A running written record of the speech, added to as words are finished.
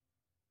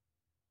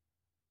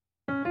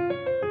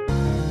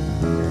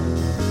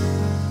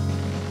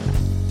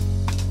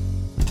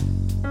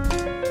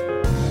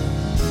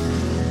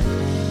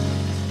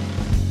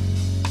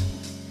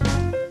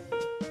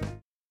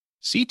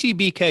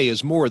CTBK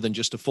is more than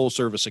just a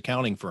full-service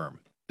accounting firm.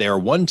 They are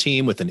one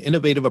team with an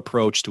innovative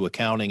approach to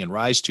accounting and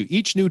rise to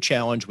each new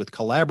challenge with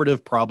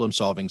collaborative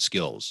problem-solving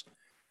skills.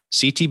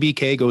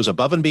 CTBK goes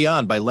above and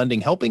beyond by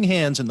lending helping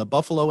hands in the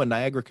Buffalo and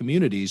Niagara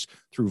communities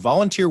through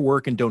volunteer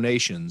work and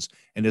donations,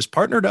 and is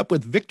partnered up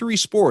with Victory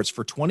Sports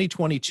for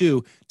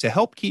 2022 to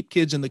help keep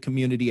kids in the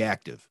community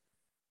active.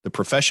 The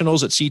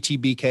professionals at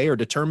CTBK are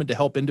determined to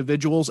help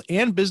individuals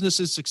and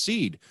businesses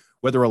succeed.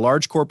 Whether a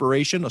large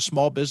corporation, a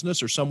small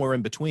business, or somewhere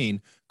in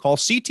between, call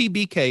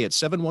CTBK at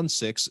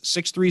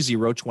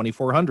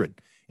 716-630-2400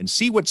 and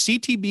see what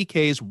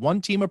CTBK's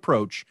one-team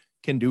approach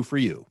can do for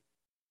you.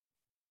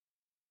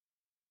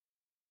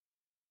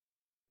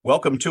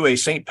 Welcome to a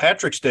St.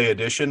 Patrick's Day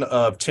edition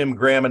of Tim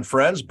Graham and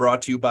Friends,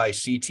 brought to you by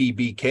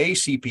CTBK,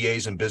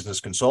 CPAs and Business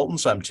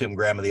Consultants. I'm Tim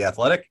Graham of The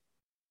Athletic,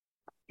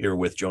 here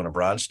with Jonah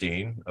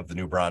Bronstein of the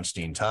New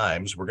Bronstein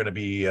Times. We're going to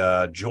be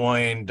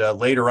joined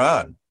later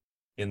on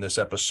in this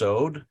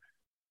episode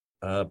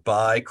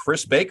by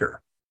Kris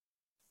Baker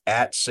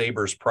at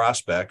Sabres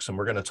Prospects, and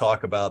we're going to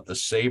talk about the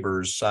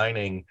Sabres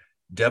signing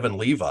Devon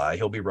Levi.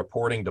 He'll be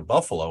reporting to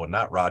Buffalo and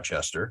not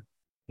Rochester.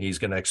 He's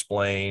going to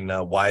explain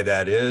why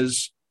that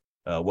is,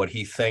 what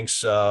he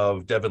thinks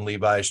of Devon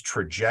Levi's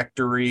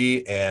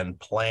trajectory and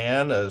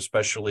plan,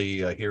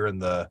 especially here in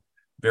the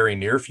very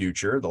near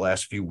future, the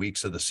last few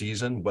weeks of the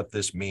season, what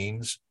this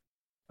means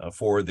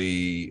for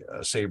the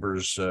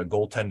Sabres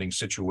goaltending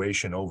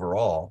situation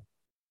overall.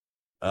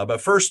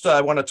 But first,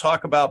 I want to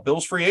talk about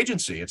Bills free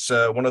agency. It's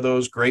one of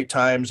those great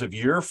times of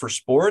year for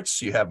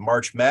sports. You have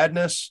March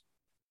Madness,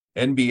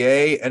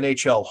 NBA,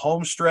 NHL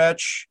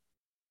homestretch.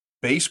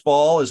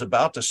 Baseball is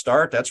about to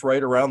start. That's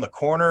right around the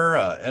corner.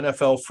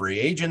 NFL free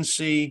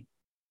agency,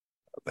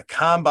 the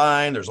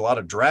combine. There's a lot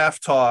of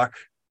draft talk.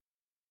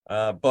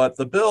 But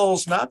the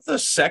Bills, not the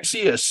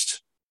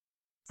sexiest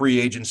free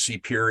agency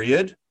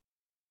period,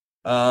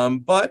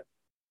 but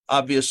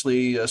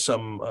obviously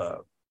some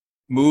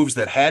moves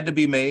that had to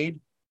be made.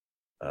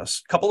 A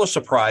couple of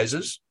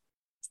surprises.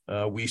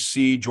 We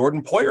see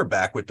Jordan Poyer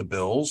back with the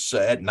Bills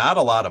at not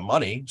a lot of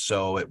money,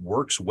 so it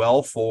works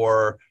well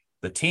for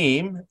the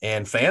team,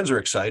 and fans are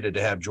excited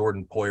to have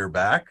Jordan Poyer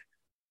back.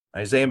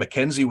 Isaiah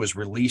McKenzie was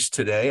released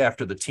today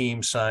after the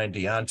team signed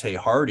Deontay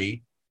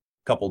Hardy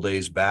a couple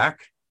days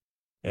back,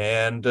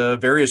 and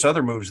various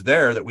other moves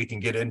there that we can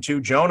get into.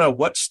 Jonah,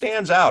 what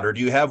stands out, or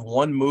do you have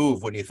one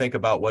move when you think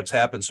about what's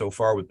happened so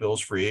far with Bills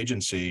free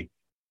agency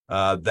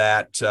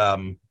that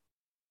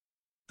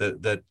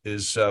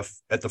is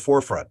at the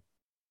forefront?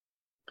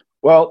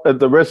 Well, at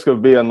the risk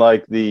of being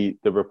like the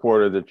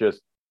reporter that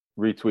just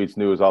retweets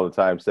news all the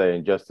time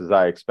saying just as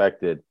I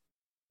expected,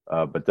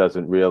 but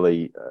doesn't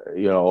really,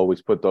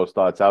 always put those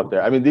thoughts out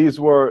there. I mean, it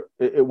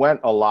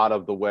went a lot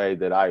of the way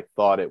that I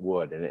thought it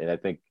would. And I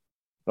think,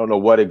 I don't know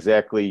what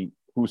exactly,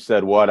 who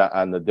said what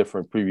on the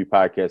different preview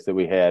podcasts that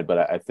we had,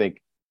 but I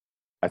think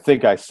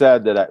I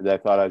said that I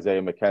thought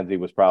Isaiah McKenzie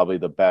was probably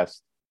the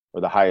best or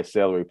the highest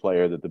salary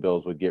player that the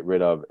Bills would get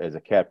rid of as a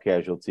cap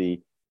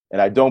casualty.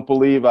 And I don't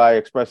believe I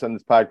expressed on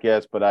this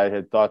podcast, but I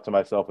had thought to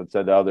myself and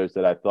said to others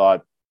that I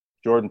thought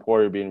Jordan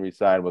Poyer being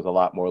re-signed was a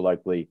lot more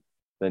likely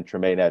than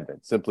Tremaine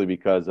Edmonds, simply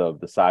because of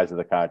the size of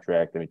the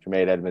contract. I mean,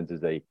 Tremaine Edmonds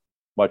is a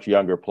much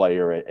younger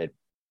player at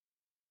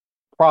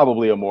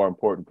probably a more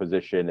important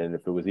position, and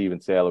if it was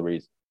even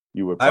salaries,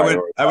 you would.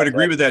 I would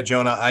agree with that,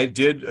 Jonah. I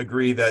did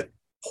agree that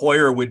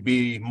Poyer would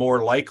be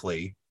more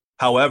likely.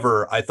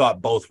 However, I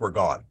thought both were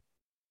gone.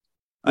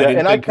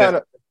 Yeah,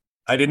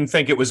 I didn't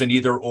think it was an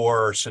either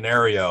or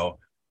scenario.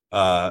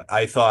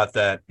 I thought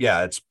that,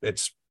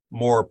 it's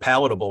more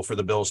palatable for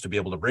the Bills to be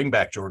able to bring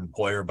back Jordan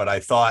Poyer, but I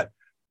thought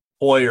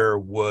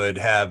Poyer would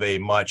have a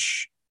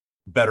much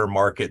better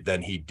market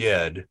than he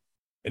did.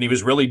 And he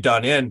was really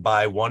done in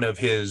by one of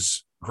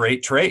his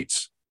great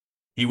traits.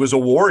 He was a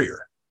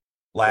warrior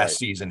last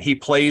season. He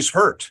plays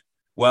hurt.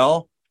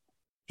 Well,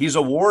 he's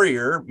a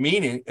warrior,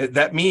 meaning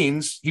that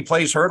means he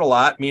plays hurt a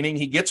lot, meaning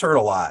he gets hurt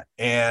a lot.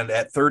 And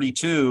at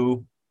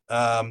 32,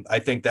 I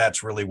think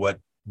that's really what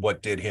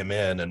did him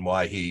in and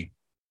why he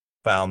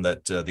found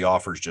that the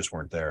offers just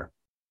weren't there.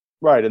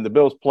 Right. And the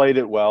Bills played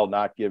it well,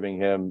 not giving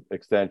him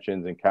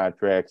extensions and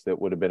contracts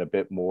that would have been a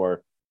bit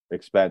more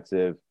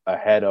expensive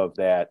ahead of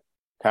that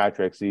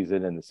contract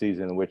season and the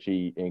season in which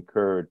he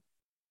incurred.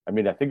 I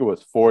mean, I think it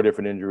was 4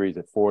 different injuries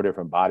at 4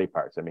 different body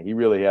parts. I mean, he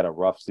really had a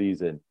rough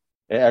season,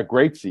 a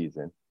great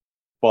season,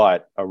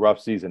 but a rough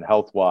season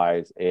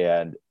health-wise.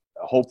 And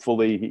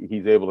hopefully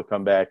he's able to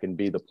come back and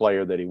be the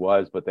player that he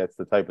was. But that's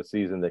the type of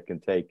season that can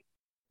take,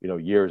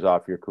 years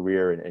off your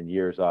career and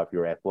years off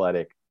your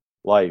athletic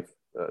life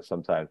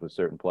sometimes with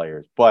certain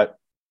players. But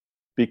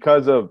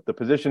because of the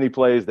position he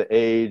plays, the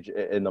age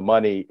and the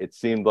money, it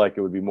seemed like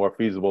it would be more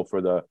feasible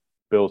for the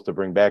Bills to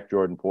bring back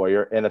Jordan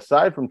Poyer. And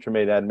aside from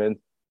Tremaine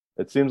Edmonds,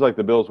 it seems like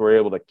the Bills were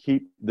able to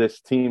keep this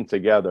team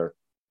together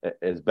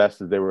as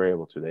best as they were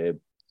able to. They had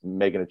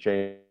making a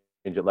change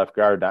at left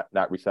guard,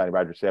 not re-signing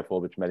Roger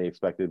Saffold, which many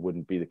expected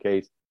wouldn't be the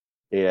case.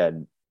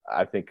 And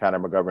I think Connor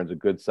McGovern's a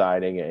good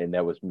signing, and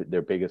that was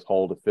their biggest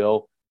hole to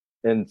fill.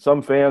 And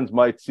some fans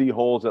might see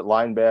holes at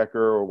linebacker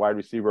or wide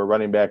receiver or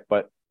running back,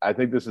 but I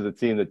think this is a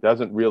team that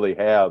doesn't really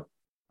have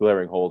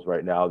glaring holes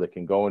right now, that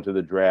can go into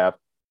the draft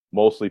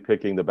mostly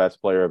picking the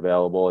best player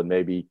available and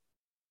maybe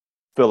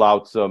fill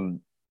out some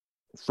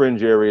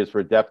fringe areas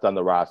for depth on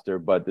the roster.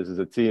 But this is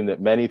a team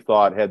that many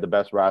thought had the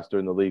best roster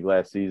in the league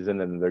last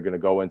season, and they're going to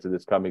go into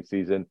this coming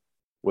season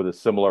with a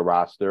similar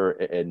roster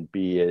and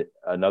be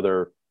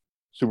another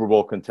Super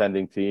Bowl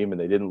contending team. And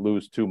they didn't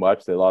lose too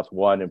much. They lost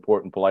one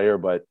important player,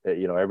 but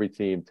every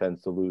team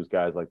tends to lose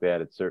guys like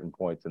that at certain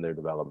points in their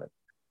development.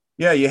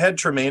 Yeah, you had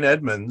Tremaine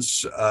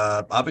Edmonds,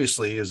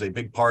 obviously, is a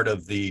big part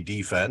of the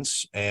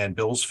defense, and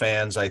Bills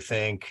fans, I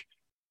think,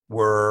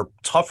 were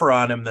tougher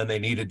on him than they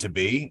needed to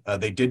be.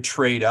 They did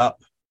trade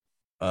up,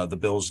 the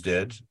Bills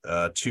did,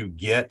 to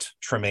get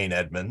Tremaine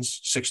Edmonds,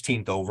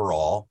 16th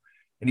overall,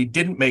 and he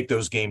didn't make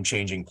those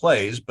game-changing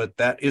plays, but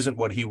that isn't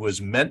what he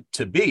was meant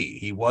to be.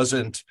 He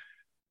wasn't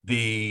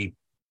the,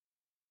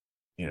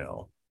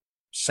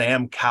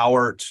 Sam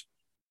Cowart.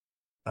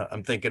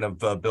 I'm thinking of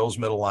Bill's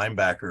middle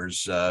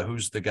linebackers.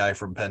 Who's the guy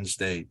from Penn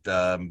State?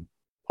 Paul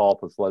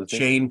Posluszny.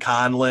 Shane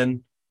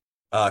Conlon,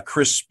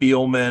 Chris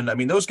Spielman. I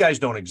mean, those guys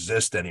don't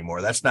exist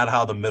anymore. That's not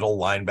how the middle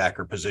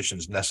linebacker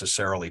positions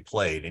necessarily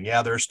played. And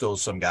yeah, there's still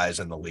some guys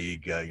in the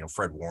league,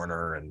 Fred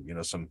Warner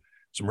and, some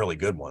really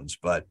good ones.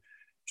 But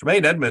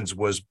Tremaine Edmonds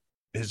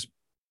his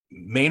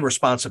main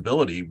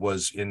responsibility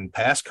was in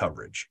pass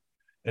coverage.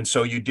 And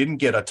so you didn't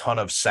get a ton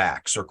of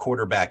sacks or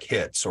quarterback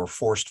hits or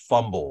forced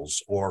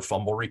fumbles or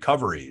fumble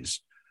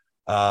recoveries.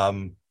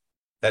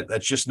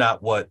 That's just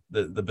not what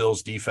the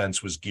Bills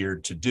defense was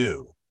geared to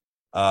do.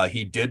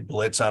 He did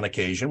blitz on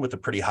occasion with a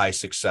pretty high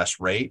success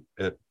rate,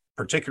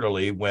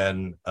 particularly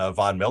when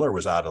Von Miller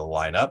was out of the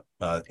lineup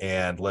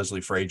and Leslie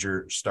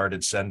Frazier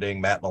started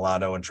sending Matt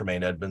Milano and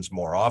Tremaine Edmonds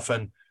more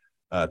often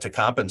to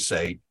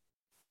compensate.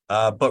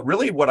 But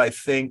really what I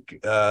think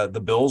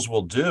the Bills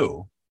will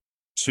do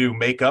to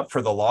make up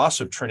for the loss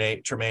of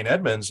Tremaine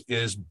Edmonds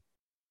is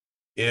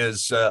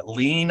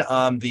lean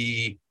on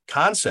the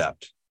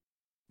concept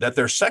that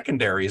their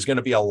secondary is going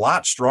to be a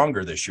lot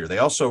stronger this year. They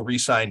also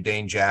re-signed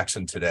Dane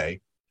Jackson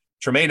today.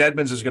 Tremaine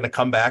Edmonds is going to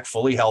come back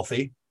fully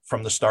healthy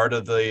from the start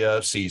of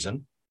the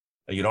season.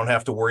 You don't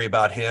have to worry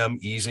about him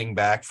easing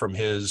back from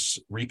his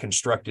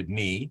reconstructed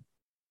knee.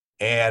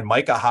 And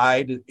Micah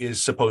Hyde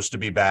is supposed to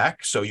be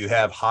back. So you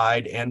have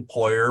Hyde and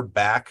Poyer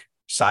back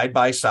side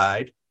by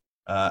side.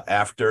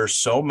 After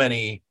so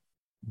many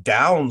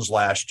downs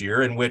last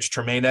year in which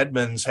Tremaine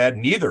Edmonds had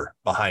neither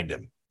behind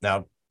him.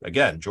 Now,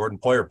 again, Jordan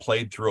Poyer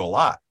played through a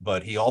lot,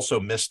 but he also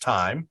missed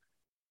time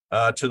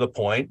to the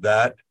point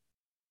that,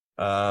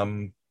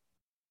 Damar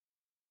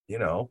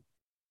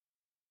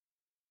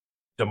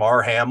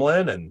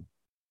Hamlin and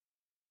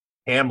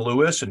Cam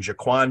Lewis and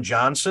Jaquan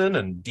Johnson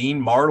and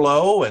Dean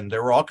Marlowe, and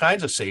there were all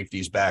kinds of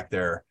safeties back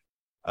there.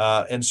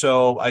 And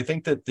so I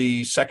think that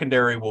the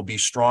secondary will be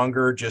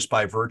stronger just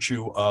by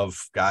virtue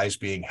of guys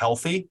being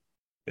healthy.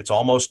 It's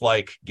almost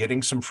like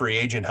getting some free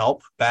agent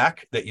help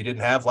back that you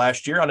didn't have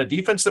last year on a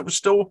defense that was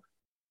still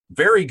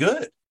very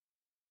good.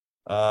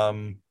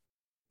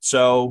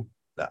 So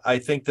I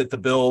think that the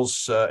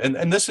Bills,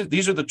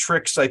 these are the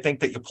tricks I think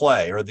that you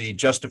play, or the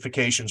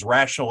justifications,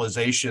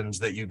 rationalizations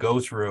that you go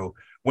through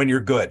when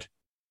you're good.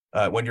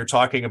 When you're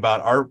talking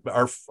about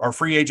our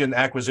free agent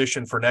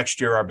acquisition for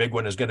next year, our big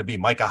one is going to be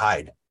Micah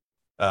Hyde.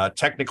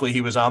 Technically,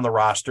 he was on the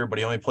roster, but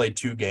he only played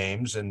 2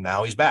 games, and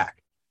now he's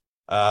back.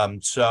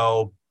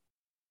 So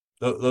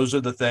those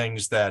are the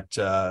things that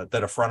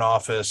a front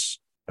office,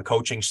 a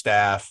coaching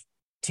staff,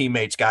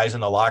 teammates, guys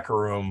in the locker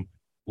room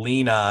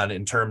lean on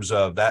in terms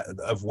of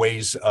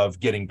ways of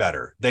getting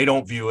better. They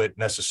don't view it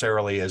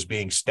necessarily as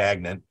being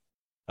stagnant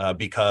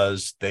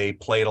because they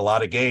played a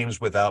lot of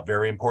games without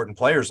very important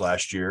players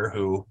last year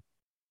who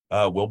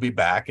will be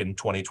back in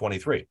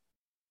 2023.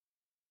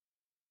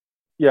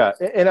 Yeah,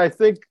 and I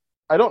think,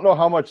 I don't know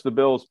how much the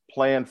Bills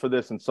planned for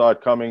this and saw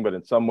it coming, but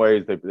in some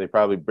ways they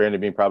probably,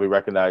 Brandon Beane probably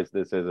recognized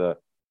this as a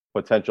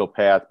potential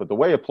path. But the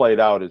way it played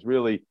out is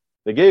really,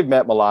 they gave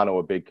Matt Milano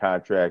a big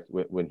contract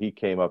when he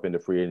came up into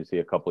free agency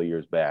a couple of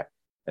years back.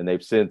 And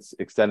they've since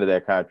extended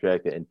that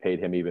contract and paid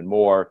him even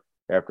more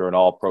after an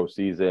all-pro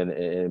season.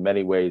 In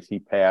many ways, he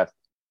passed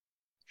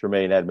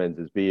Tremaine Edmonds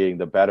as being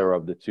the better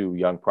of the 2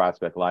 young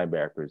prospect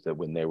linebackers that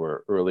when they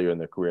were earlier in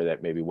their career,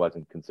 that maybe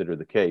wasn't considered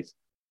the case.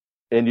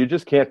 And you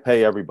just can't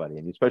pay everybody.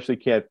 And you especially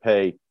can't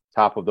pay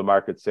top of the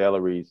market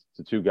salaries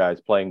to 2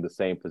 guys playing the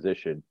same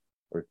position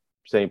or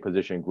same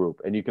position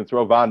group. And you can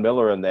throw Von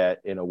Miller in that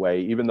in a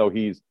way, even though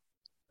he's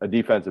a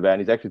defensive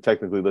end. He's actually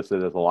technically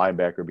listed as a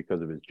linebacker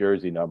because of his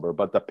jersey number,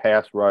 but the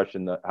pass rush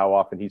and how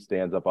often he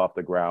stands up off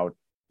the ground,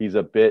 he's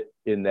a bit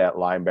in that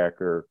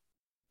linebacker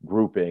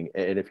grouping.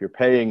 And if you're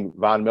paying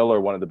Von Miller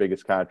one of the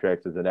biggest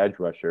contracts as an edge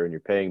rusher, and you're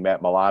paying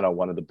Matt Milano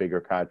one of the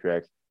bigger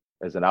contracts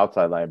as an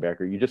outside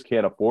linebacker, you just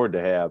can't afford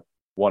to have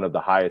one of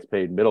the highest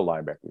paid middle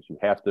linebackers. You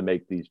have to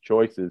make these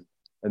choices.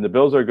 And the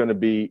Bills are going to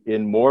be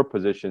in more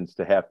positions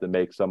to have to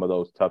make some of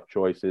those tough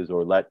choices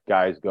or let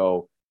guys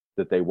go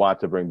that they want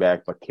to bring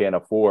back but can't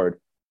afford.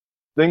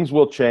 things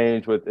will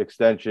change with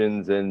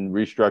extensions and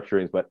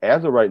restructurings, but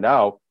as of right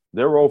now,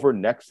 they're over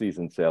next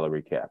season's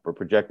salary cap, or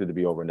projected to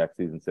be over next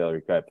season's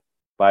salary cap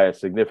by a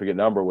significant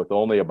number, with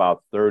only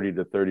about 30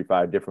 to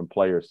 35 different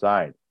players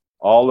signed.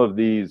 All of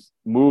these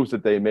moves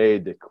that they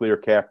made to clear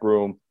cap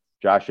room,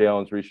 Josh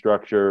Allen's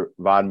restructure,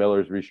 Von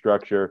Miller's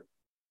restructure,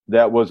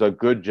 that was a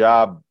good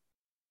job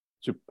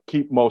to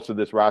keep most of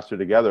this roster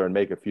together and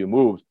make a few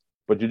moves,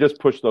 but you just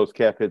push those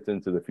cap hits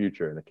into the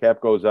future. And the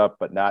cap goes up,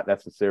 but not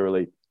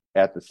necessarily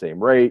at the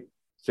same rate.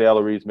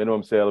 Salaries,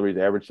 minimum salaries,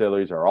 average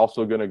salaries are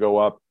also going to go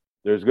up.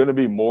 There's going to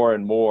be more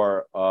and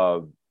more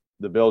of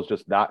the Bills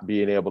just not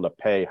being able to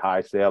pay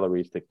high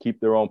salaries to keep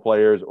their own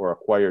players or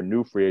acquire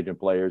new free agent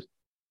players.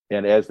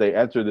 And as they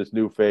enter this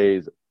new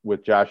phase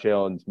with Josh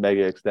Allen's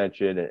mega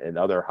extension and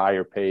other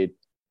higher paid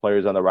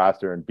players on the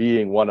roster and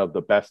being one of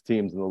the best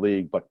teams in the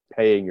league, but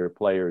paying your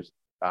players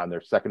on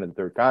their second and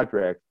third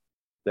contracts,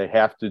 they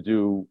have to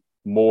do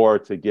more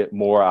to get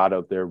more out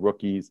of their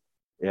rookies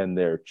and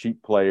their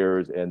cheap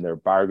players and their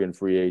bargain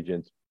free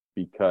agents,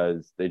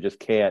 because they just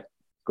can't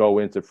go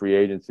into free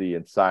agency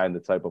and sign the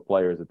type of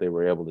players that they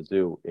were able to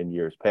do in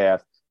years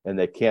past. And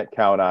they can't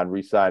count on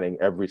re-signing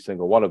every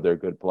single one of their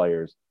good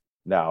players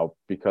now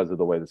because of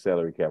the way the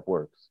salary cap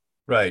works.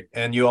 Right.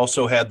 And you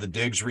also had the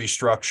Diggs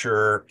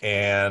restructure,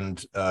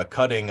 and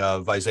cutting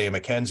of Isaiah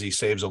McKenzie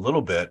saves a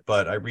little bit,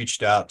 but I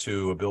reached out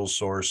to a Bills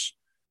source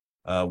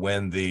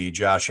when the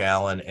Josh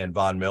Allen and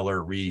Von Miller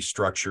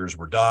restructures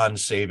were done,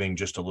 saving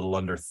just a little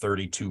under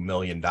 $32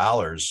 million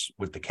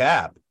with the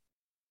cap.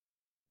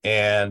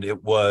 And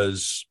it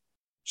was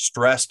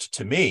stressed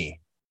to me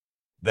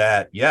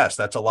that, yes,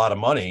 that's a lot of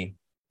money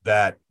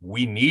that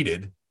we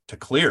needed to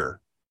clear.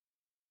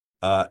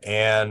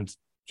 And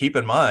keep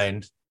in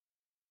mind,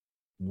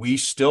 we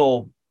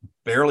still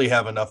barely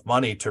have enough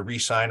money to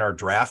re-sign our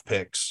draft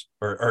picks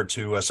or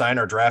to assign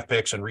our draft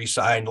picks and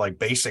re-sign like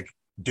basic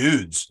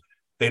dudes.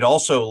 They'd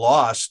also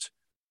lost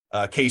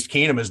Case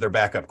Keenum as their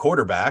backup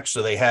quarterback,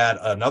 so they had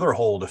another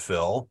hole to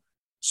fill.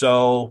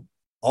 So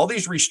all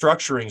these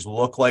restructurings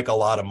look like a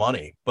lot of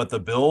money, but the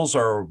Bills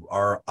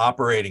are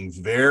operating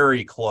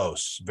very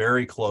close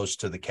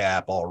to the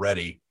cap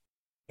already.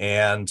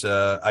 And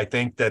I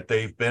think that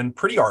they've been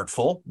pretty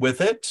artful with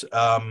it.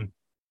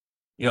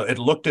 It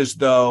looked as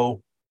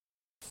though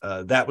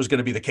that was going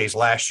to be the case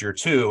last year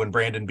too, and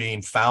Brandon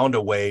Beane found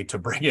a way to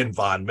bring in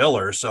Von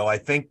Miller. So I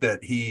think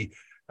that he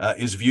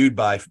is viewed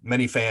by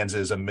many fans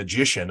as a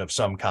magician of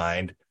some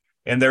kind.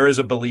 And there is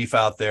a belief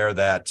out there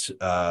that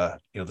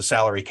the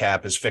salary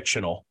cap is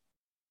fictional,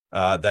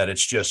 that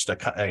it's just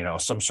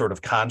some sort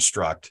of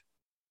construct.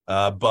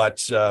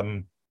 But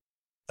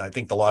I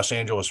think the Los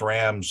Angeles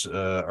Rams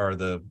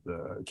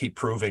keep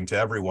proving to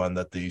everyone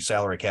that the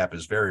salary cap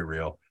is very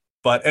real.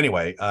 But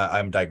anyway,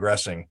 I'm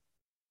digressing.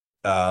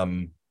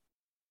 They're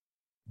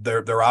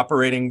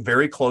operating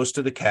very close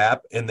to the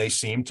cap, and they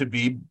seem to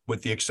be,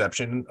 with the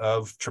exception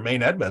of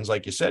Tremaine Edmonds,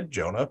 like you said,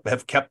 Jonah,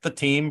 have kept the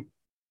team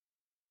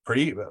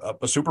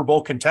a Super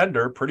Bowl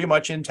contender pretty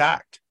much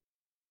intact.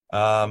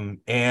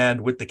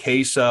 And with the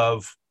case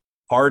of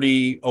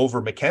Hardy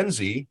over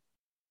McKenzie,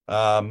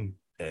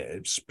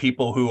 it's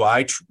people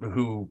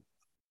who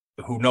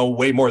know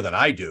way more than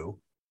I do,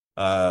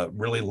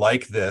 really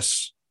like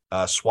this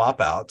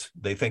swap out.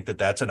 They think that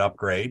that's an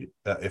upgrade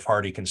if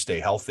Hardy can stay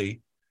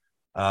healthy,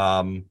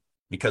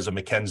 because of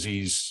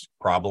McKenzie's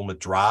problem with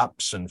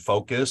drops and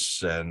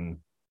focus, and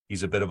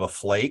he's a bit of a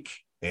flake.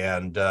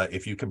 And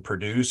if you can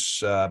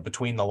produce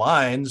between the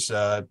lines,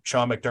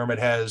 Sean McDermott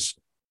has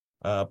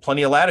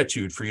plenty of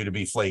latitude for you to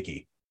be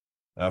flaky,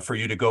 for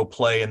you to go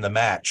play in the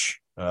match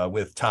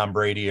with Tom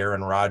Brady,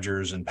 Aaron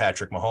Rodgers, and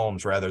Patrick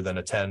Mahomes rather than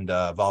attend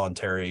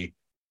voluntary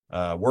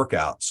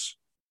workouts.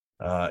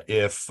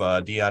 If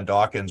Deion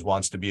Dawkins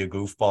wants to be a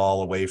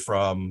goofball away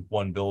from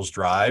one Bills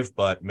drive,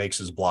 but makes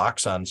his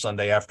blocks on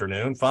Sunday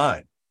afternoon,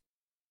 fine.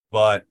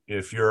 But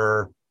if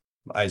you're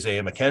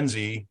Isaiah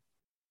McKenzie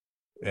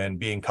and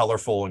being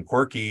colorful and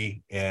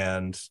quirky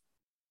and,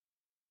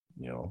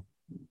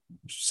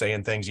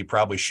 saying things he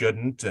probably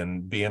shouldn't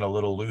and being a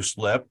little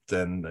loose-lipped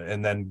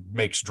and then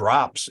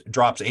drops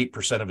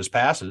 8% of his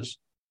passes,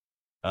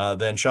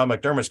 then Sean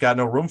McDermott's got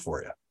no room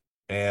for you.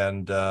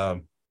 And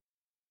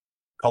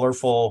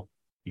colorful,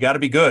 you got to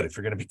be good if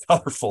you're going to be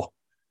colorful,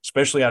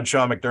 especially on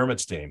Sean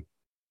McDermott's team.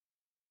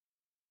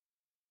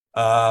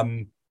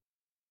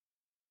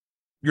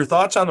 Your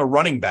thoughts on the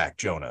running back,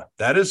 Jonah?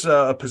 That is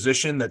a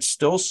position that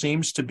still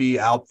seems to be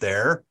out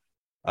there.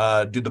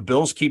 Do the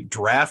Bills keep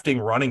drafting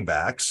running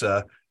backs?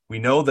 We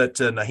know that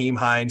Nyheim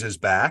Hines is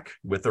back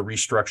with a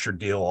restructured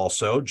deal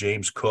also.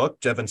 James Cook,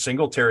 Devin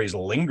Singletary's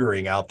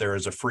lingering out there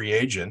as a free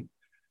agent.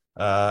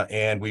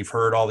 And we've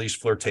heard all these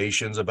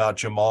flirtations about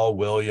Jamal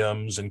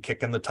Williams and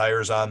kicking the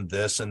tires on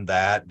this and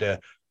that.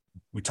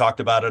 We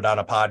talked about it on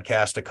a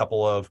podcast a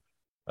couple of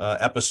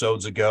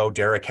episodes ago.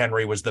 Derrick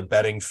Henry was the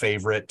betting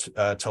favorite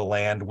to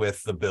land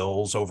with the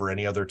Bills over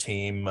any other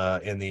team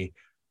in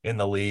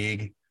the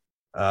league.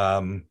 I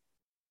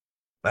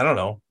don't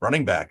know,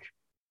 running back.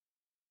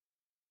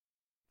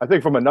 I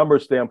think from a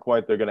numbers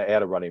standpoint, they're going to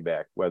add a running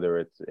back, whether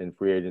it's in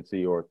free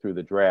agency or through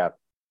the draft.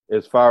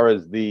 As far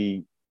as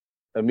the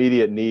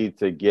immediate need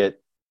to get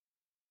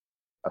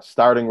a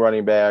starting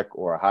running back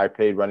or a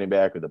high-paid running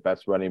back or the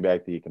best running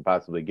back that you can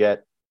possibly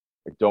get,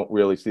 I don't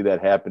really see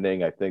that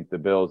happening. I think the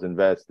Bills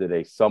invested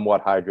a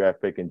somewhat high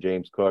draft pick in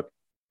James Cook,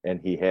 and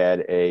he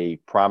had a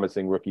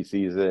promising rookie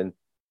season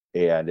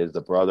and is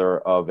the brother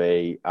of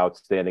a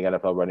outstanding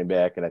NFL running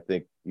back. And I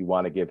think you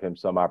want to give him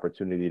some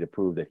opportunity to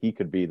prove that he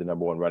could be the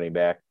number one running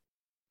back.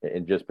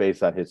 And just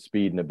based on his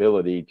speed and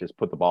ability, just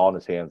put the ball in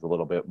his hands a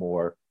little bit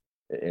more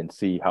and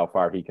see how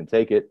far he can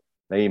take it.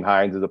 Nyheim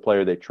Hines is a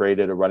player they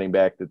traded, a running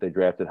back that they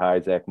drafted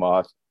high, Zach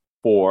Moss,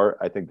 for.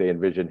 I think they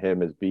envision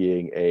him as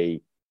being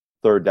a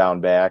third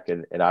down back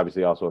and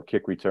obviously also a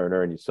kick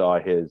returner. And you saw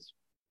his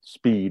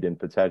speed and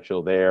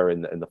potential there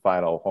in the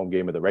final home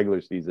game of the regular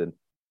season.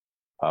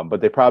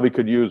 But they probably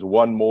could use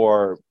one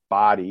more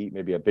body,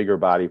 maybe a bigger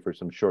body for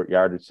some short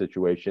yardage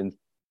situations.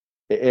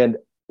 And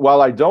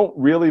while I don't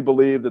really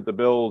believe that the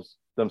Bills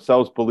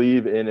themselves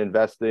believe in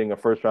investing a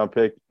first-round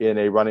pick in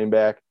a running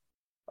back,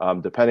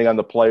 depending on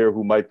the player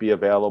who might be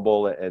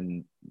available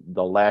and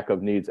the lack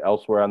of needs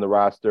elsewhere on the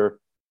roster,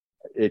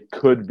 it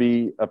could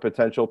be a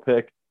potential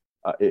pick.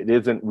 It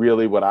isn't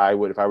really what I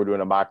would, if I were doing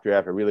a mock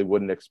draft, I really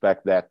wouldn't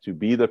expect that to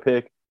be the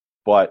pick.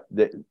 But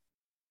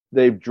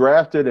they've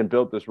drafted and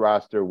built this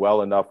roster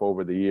well enough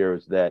over the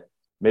years that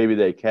maybe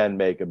they can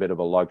make a bit of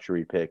a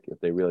luxury pick if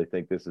they really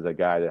think this is a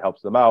guy that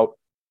helps them out.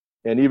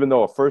 And even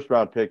though a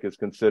first-round pick is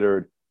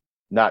considered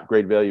not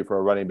great value for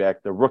a running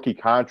back, the rookie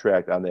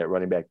contract on that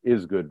running back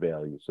is good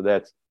value. So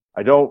they're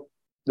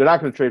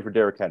not going to trade for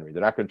Derrick Henry.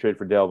 They're not going to trade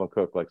for Dalvin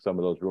Cook like some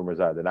of those rumors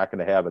are. They're not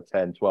going to have a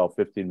 $10, $12,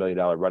 $15 million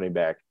running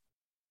back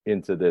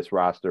into this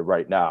roster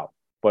right now.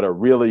 But a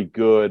really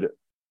good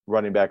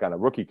running back on a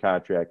rookie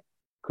contract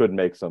could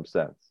make some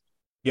sense.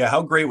 Yeah,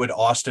 how great would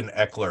Austin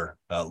Eckler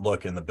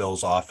look in the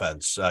Bills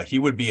offense? He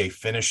would be a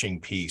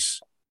finishing piece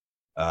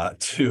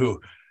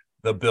to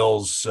the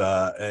Bills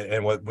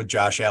and what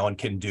Josh Allen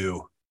can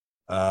do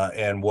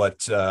and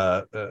what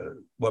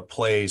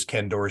plays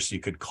Ken Dorsey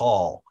could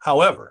call.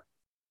 However,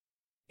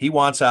 he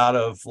wants out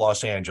of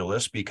Los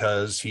Angeles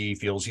because he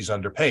feels he's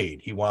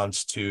underpaid. He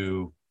wants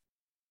to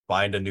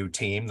find a new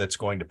team that's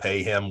going to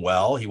pay him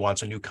well. He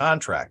wants a new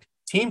contract.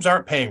 Teams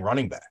aren't paying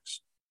running backs.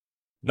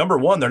 Number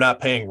one, they're not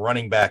paying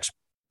running backs,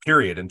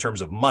 period, in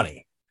terms of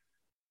money.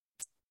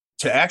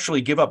 To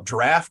actually give up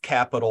draft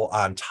capital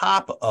on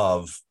top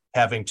of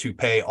having to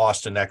pay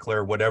Austin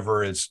Eckler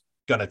whatever is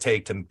going to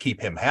take to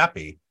keep him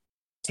happy,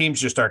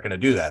 teams just aren't going to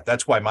do that.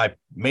 That's why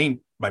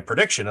my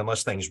prediction,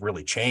 unless things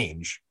really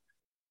change,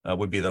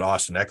 would be that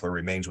Austin Eckler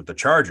remains with the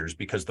Chargers,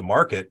 because the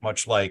market,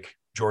 much like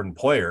Jordan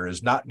Poyer,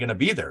 is not going to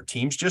be there.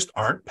 Teams just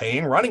aren't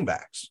paying running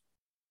backs.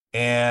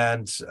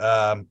 And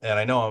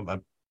I know I'm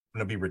going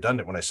to be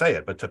redundant when I say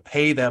it, but to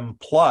pay them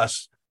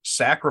plus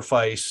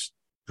sacrifice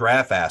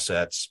draft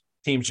assets,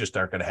 teams just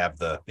aren't going to have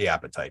the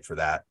appetite for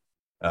that.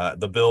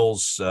 The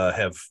Bills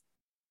have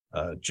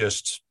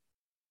just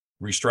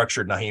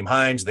restructured Nyheim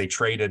Hines. They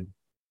traded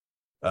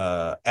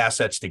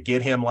assets to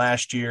get him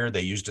last year.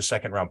 They used a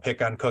second-round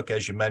pick on Cook,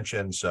 as you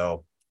mentioned.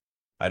 So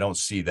I don't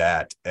see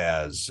that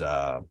as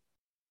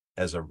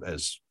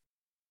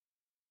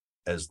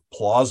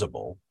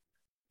plausible.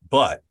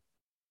 But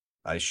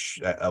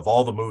of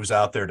all the moves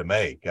out there to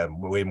make,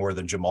 way more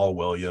than Jamal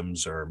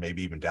Williams or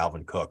maybe even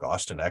Dalvin Cook,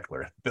 Austin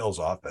Eckler, Bills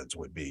offense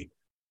would be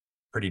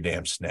pretty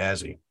damn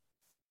snazzy.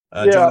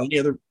 John, any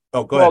other?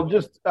 Oh, go ahead. Well,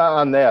 just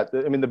on that,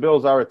 I mean, the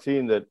Bills are a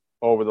team that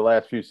over the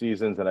last few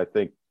seasons, and I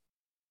think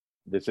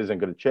this isn't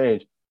going to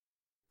change,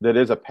 that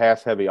is a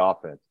pass-heavy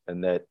offense,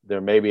 and that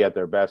they're maybe at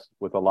their best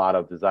with a lot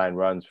of design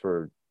runs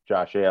for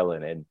Josh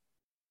Allen, and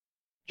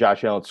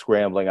Josh Allen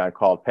scrambling on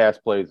called pass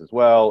plays as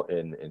well,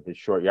 and his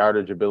short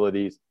yardage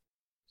abilities.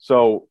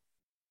 So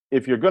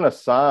if you're going to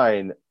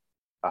sign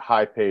a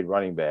high-paid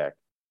running back,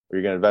 or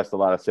you're going to invest a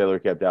lot of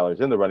salary cap dollars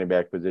in the running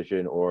back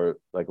position, or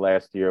like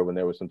last year when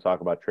there was some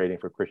talk about trading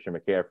for Christian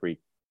McCaffrey,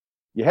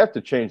 you have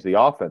to change the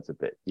offense a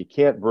bit. You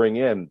can't bring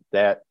in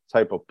that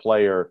type of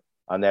player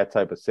on that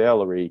type of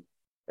salary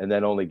and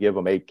then only give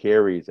them 8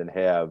 carries and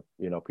have,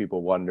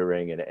 people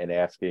wondering and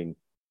asking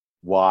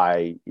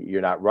why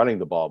you're not running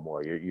the ball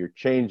more. You're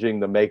changing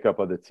the makeup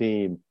of the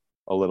team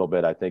a little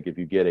bit, I think, if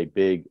you get a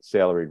big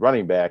salaried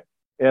running back.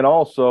 And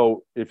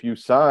also, if you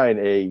sign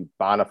a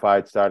bona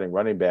fide starting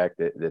running back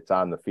that's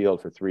on the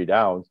field for 3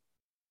 downs,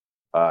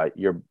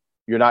 you're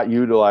not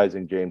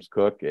utilizing James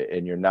Cook,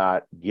 and you're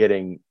not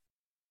getting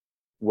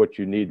what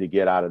you need to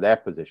get out of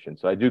that position.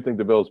 So I do think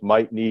the Bills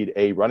might need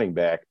a running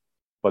back,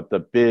 but the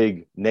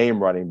big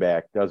name running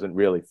back doesn't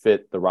really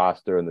fit the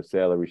roster and the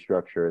salary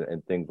structure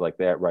and things like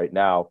that right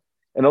now.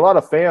 And a lot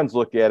of fans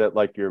look at it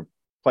like you're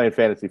playing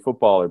fantasy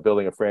football or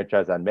building a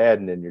franchise on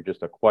Madden and you're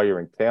just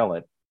acquiring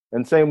talent.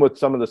 And same with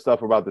some of the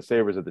stuff about the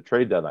Sabres at the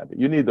trade deadline. But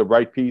you need the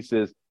right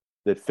pieces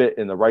that fit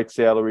in the right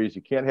salaries.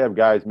 You can't have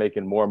guys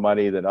making more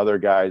money than other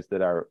guys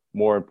that are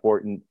more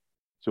important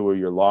to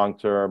your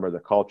long-term or the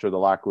culture of the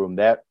locker room.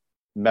 That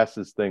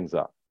messes things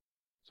up.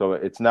 So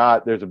it's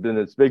not, there's been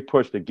this big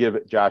push to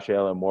give Josh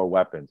Allen more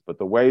weapons. But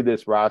the way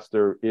this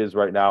roster is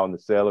right now and the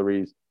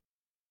salaries,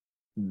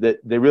 that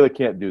they really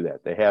can't do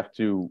that. They have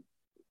to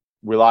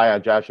rely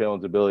on Josh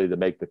Allen's ability to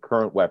make the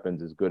current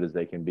weapons as good as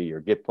they can be, or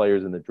get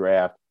players in the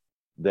draft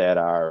that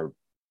are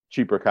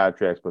cheaper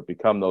contracts but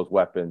become those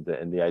weapons.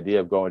 And the idea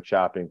of going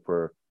shopping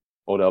for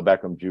Odell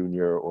Beckham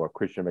Jr. or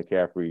Christian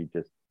McCaffrey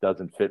just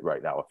doesn't fit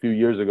right now. A few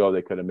years ago,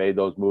 they could have made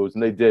those moves,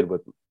 and they did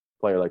with a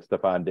player like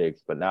Stephon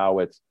Diggs. But now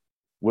it's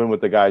win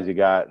with the guys you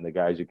got and the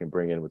guys you can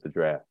bring in with the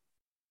draft.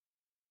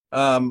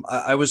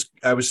 I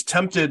was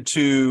tempted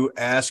to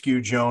ask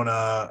you,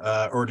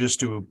 Jonah, or just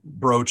to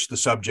broach the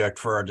subject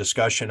for our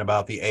discussion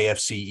about the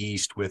AFC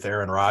East with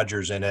Aaron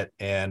Rodgers in it,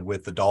 and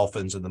with the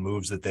Dolphins and the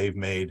moves that they've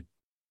made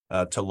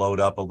to load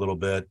up a little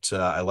bit.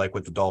 I like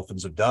what the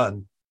Dolphins have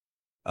done.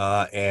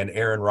 And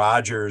Aaron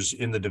Rodgers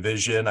in the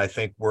division, I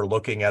think we're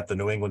looking at the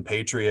New England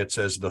Patriots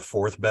as the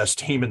fourth best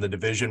team in the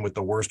division with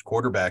the worst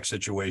quarterback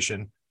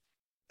situation.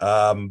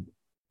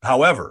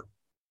 However,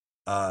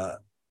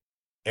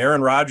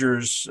 Aaron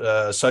Rodgers,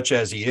 such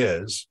as he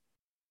is,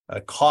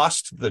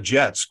 cost the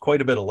Jets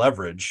quite a bit of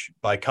leverage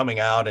by coming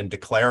out and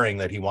declaring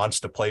that he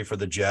wants to play for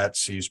the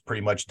Jets. He's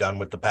pretty much done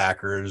with the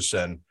Packers,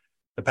 and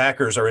the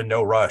Packers are in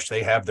no rush.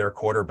 They have their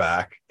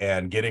quarterback,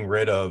 and getting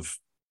rid of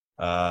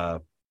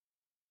Aaron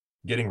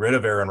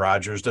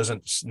Rodgers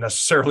doesn't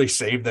necessarily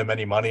save them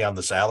any money on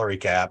the salary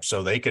cap,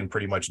 so they can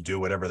pretty much do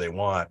whatever they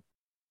want.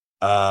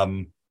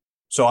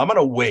 So I'm going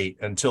to wait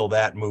until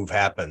that move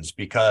happens,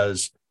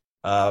 because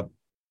as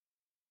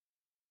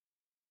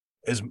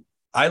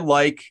I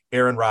like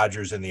Aaron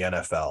Rodgers in the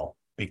NFL,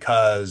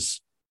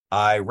 because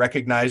I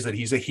recognize that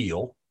he's a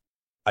heel.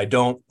 I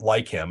don't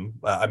like him.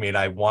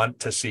 I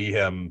want to see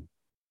him,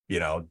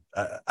 I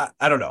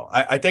don't know.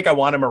 I think I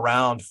want him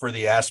around for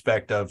the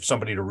aspect of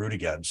somebody to root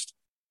against.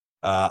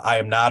 I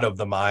am not of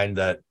the mind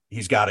that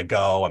he's got to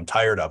go. I'm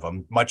tired of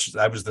him.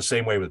 I was the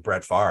same way with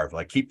Brett Favre.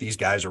 Like, keep these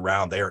guys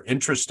around. They are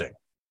interesting.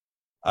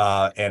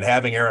 And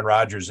having Aaron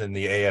Rodgers in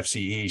the AFC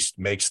East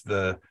makes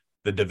the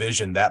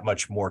division that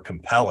much more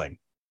compelling.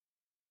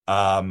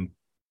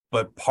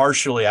 But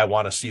partially, I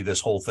want to see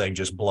this whole thing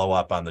just blow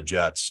up on the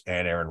Jets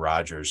and Aaron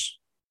Rodgers,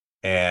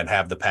 and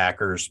have the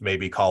Packers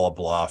maybe call a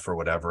bluff or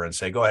whatever and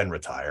say, go ahead and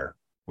retire.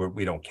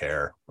 We don't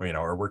care,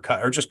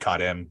 or just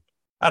cut him.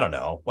 I don't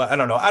know. Well, I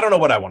don't know. I don't know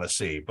what I want to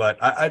see, but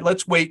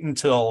let's wait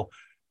until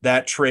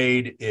that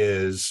trade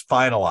is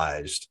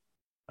finalized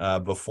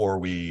before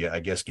we,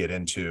 I guess, get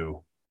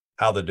into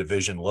how the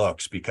division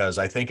looks, because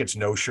I think it's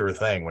no sure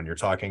thing when you're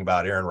talking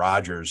about Aaron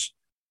Rodgers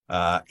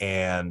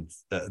and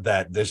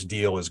that this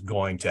deal is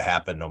going to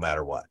happen no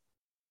matter what.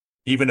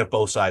 Even if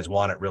both sides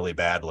want it really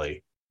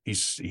badly,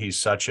 he's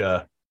such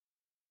a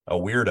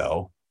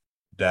weirdo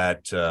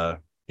that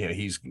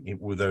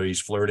whether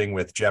he's flirting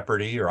with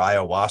Jeopardy or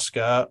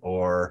ayahuasca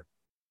or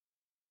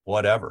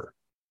whatever,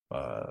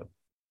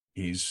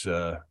 he's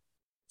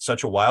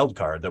such a wild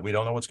card that we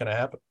don't know what's going to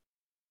happen.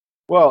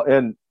 Well,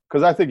 and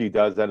because I think he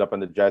does end up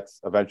on the Jets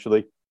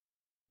eventually,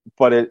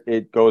 but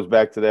it goes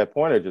back to that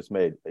point I just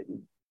made.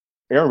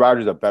 Aaron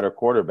Rodgers is a better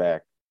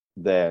quarterback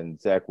than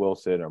Zach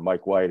Wilson or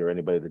Mike White or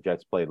anybody the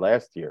Jets played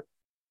last year,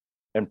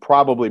 and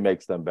probably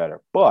makes them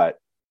better. But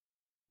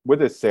with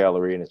his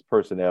salary and his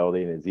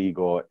personality and his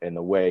ego and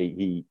the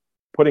way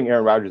putting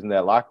Aaron Rodgers in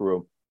that locker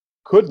room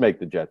could make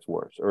the Jets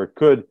worse, or it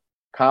could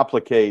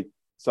complicate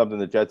something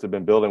the Jets have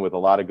been building with a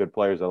lot of good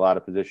players, a lot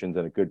of positions,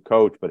 and a good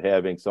coach. But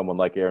having someone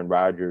like Aaron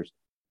Rodgers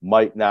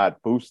might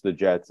not boost the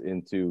Jets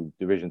into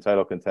division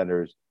title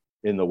contenders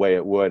in the way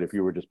it would if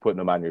you were just putting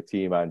them on your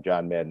team on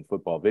John Madden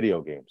football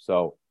video games.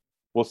 So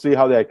we'll see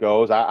how that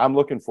goes. I'm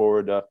looking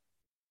forward to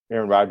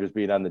Aaron Rodgers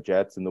being on the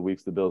Jets in the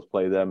weeks the Bills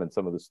play them, and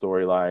some of the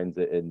storylines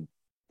and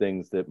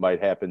things that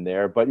might happen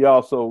there. But you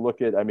also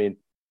look at, Aaron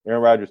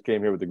Rodgers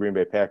came here with the Green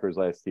Bay Packers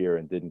last year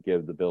and didn't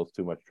give the Bills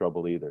too much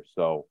trouble either.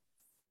 So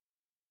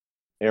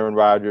Aaron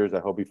Rodgers, I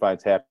hope he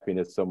finds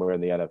happiness somewhere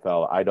in the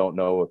NFL. I don't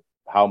know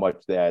how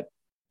much that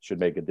should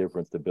make a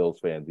difference to Bills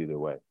fans either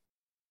way.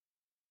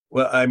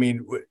 Well,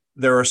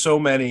 there are so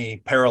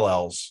many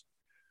parallels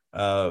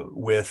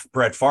with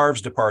Brett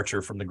Favre's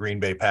departure from the Green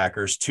Bay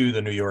Packers to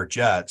the New York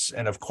Jets.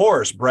 And of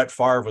course, Brett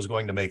Favre was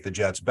going to make the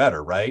Jets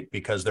better, right?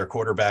 Because their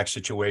quarterback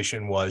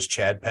situation was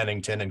Chad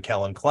Pennington and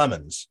Kellen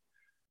Clemens.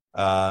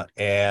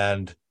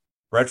 And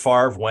Brett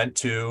Favre went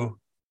to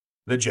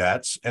the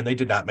Jets and they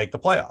did not make the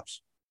playoffs.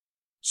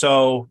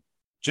 So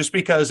just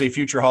because a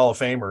future Hall of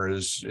Famer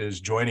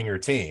is joining your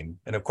team,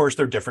 and of course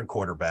they're different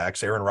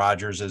quarterbacks. Aaron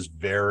Rodgers is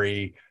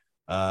very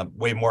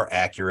way more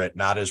accurate,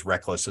 not as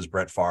reckless as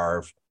Brett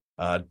Favre,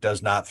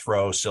 does not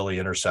throw silly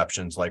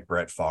interceptions like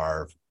Brett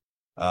Favre.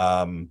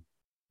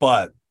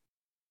 But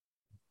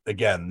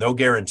again, no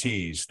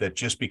guarantees that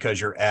just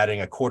because you're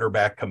adding a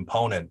quarterback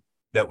component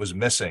that was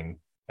missing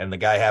and the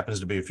guy happens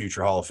to be a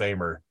future Hall of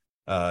Famer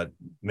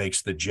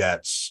makes the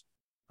Jets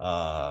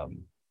a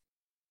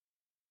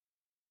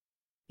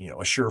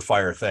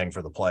surefire thing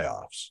for the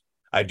playoffs.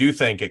 I do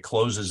think it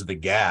closes the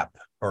gap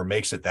or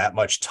makes it that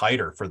much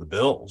tighter for the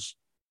Bills.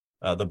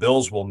 The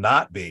Bills will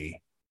not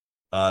be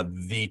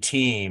the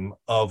team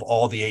of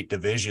all the 8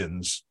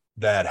 divisions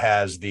that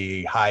has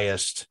the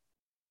highest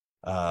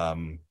or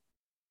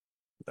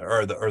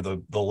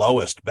the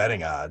lowest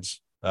betting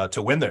odds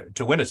to win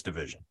its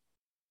division.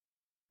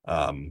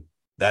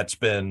 That's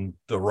been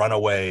the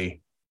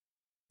runaway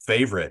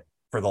favorite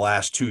for the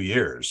last 2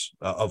 years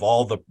of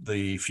all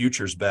the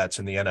futures bets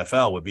in the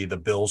NFL would be the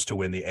Bills to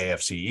win the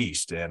AFC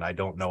East. And I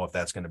don't know if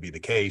that's going to be the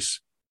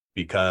case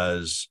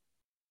because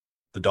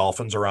the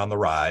Dolphins are on the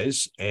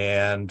rise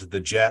and the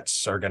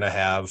Jets are going to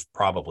have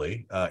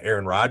probably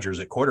Aaron Rodgers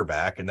at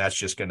quarterback. And that's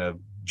just going to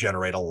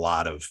generate a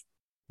lot of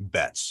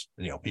bets.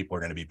 People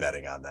are going to be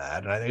betting on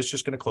that. And I think it's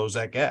just going to close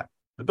that gap.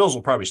 The Bills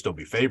will probably still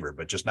be favored,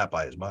 but just not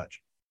by as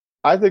much.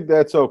 I think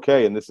that's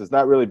okay. And this is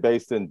not really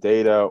based in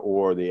data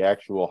or the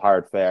actual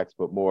hard facts,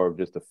 but more of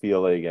just a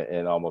feeling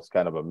and almost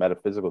kind of a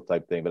metaphysical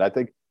type thing. But I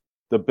think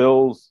the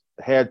Bills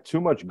had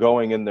too much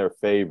going in their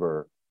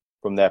favor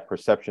from that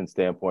perception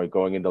standpoint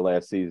going into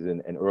last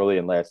season and early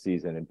in last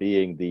season and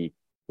being the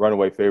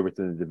runaway favorites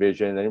in the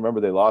division. And remember,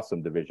 they lost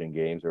some division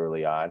games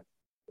early on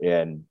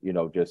and,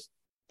 just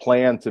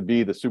planned to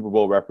be the Super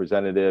Bowl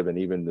representative and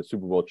even the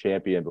Super Bowl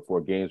champion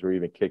before games were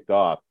even kicked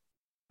off.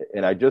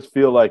 And I just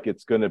feel like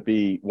it's going to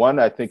be one,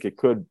 I think it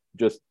could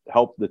just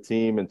help the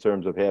team in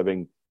terms of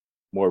having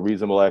more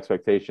reasonable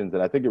expectations.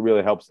 And I think it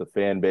really helps the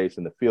fan base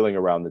and the feeling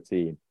around the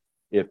team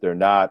if they're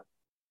not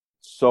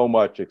so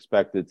much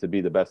expected to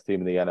be the best team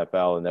in the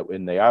NFL. And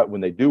that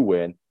when they do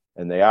win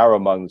and they are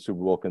among the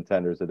Super Bowl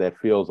contenders, that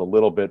feels a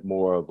little bit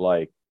more of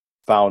like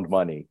found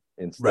money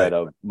instead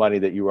of money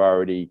that you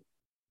already,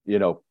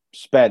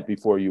 spent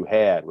before you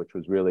had, which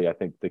was really, I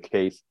think, the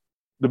case.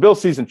 The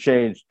Bills season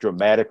changed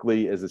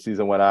dramatically as the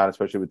season went on,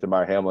 especially with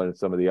Damar Hamlin and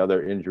some of the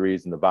other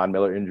injuries and the Von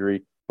Miller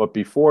injury. But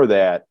before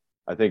that,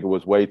 I think it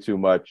was way too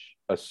much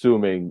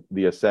assuming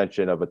the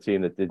ascension of a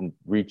team that didn't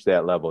reach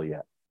that level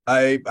yet.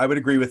 I would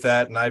agree with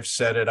that. And I've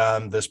said it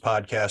on this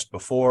podcast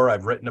before.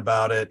 I've written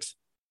about it.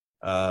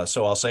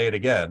 So I'll say it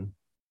again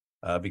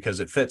because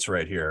it fits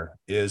right here,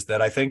 is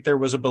that I think there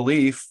was a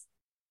belief,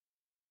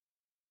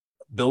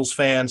 Bills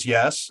fans,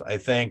 yes, I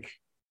think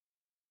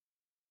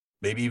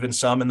maybe even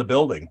some in the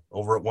building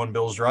over at One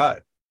Bills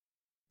Drive,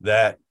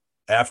 that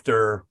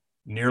after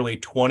nearly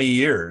 20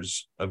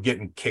 years of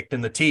getting kicked in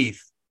the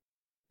teeth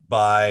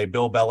by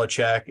Bill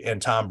Belichick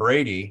and Tom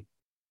Brady,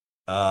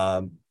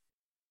 that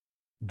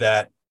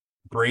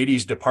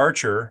Brady's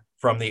departure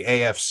from the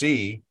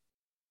AFC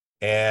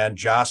and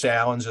Josh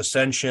Allen's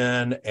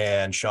ascension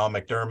and Sean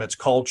McDermott's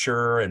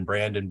culture and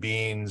Brandon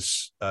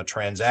Beane's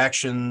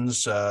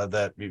transactions,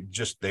 that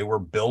they were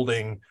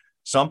building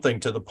something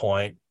to the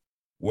point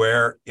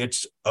where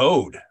it's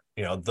owed.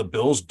 The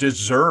Bills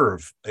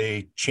deserve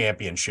a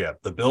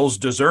championship. The Bills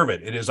deserve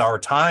it. It is our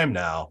time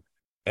now.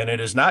 And it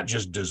is not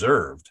just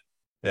deserved,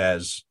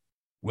 as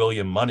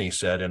William Money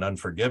said in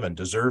Unforgiven,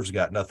 deserves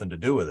got nothing to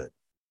do with it.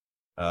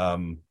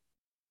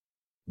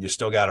 You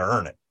still got to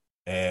earn it.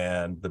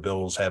 And the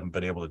Bills haven't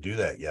been able to do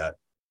that yet.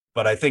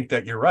 But I think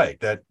that you're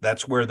right.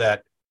 That's where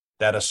that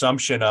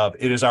assumption of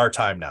it is our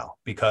time now,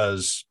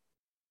 because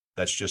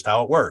that's just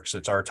how it works.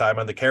 It's our time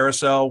on the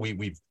carousel.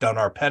 We've done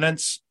our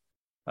penance.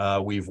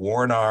 We've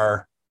worn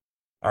our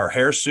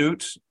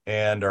hairsuit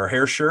and our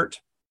hair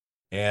shirt.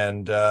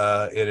 And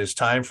it is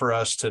time for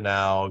us to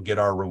now get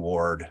our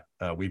reward.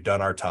 We've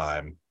done our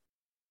time.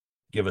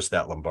 Give us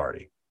that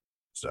Lombardi.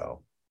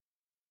 So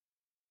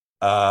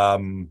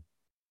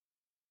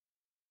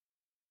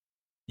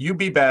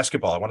UB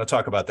basketball. I want to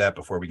talk about that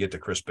before we get to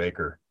Kris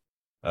Baker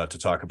to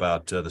talk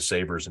about the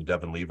Sabres and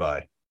Devon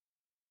Levi.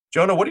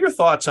 Jonah, what are your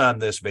thoughts on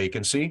this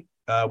vacancy?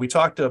 We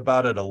talked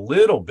about it a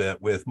little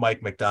bit with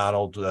Mike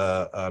McDonald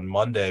on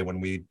Monday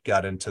when we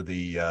got into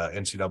the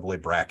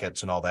NCAA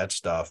brackets and all that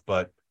stuff.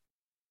 But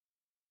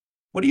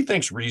what do you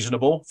think is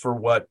reasonable for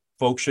what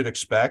folks should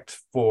expect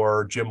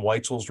for Jim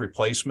Weitzel's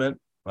replacement?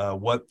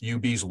 What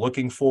UB's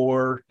looking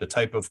for, the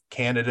type of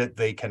candidate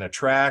they can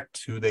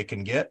attract, who they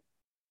can get?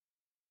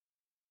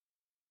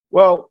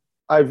 Well,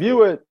 I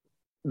view it,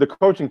 the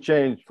coaching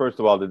change, first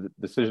of all, the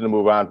decision to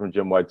move on from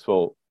Jim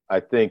Weitzel, I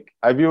think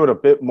I view it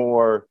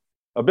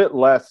a bit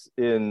less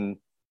in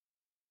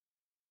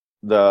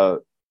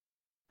the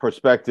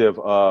perspective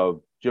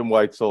of Jim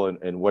Weitzel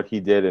and what he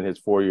did in his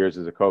 4 years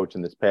as a coach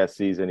in this past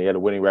season. He had a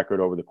winning record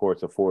over the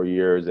course of 4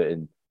 years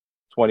and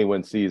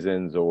 20-win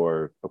seasons,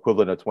 or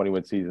equivalent of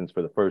 20-win seasons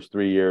for the first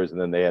 3 years.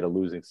 And then they had a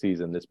losing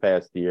season this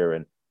past year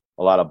and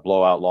a lot of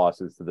blowout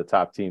losses to the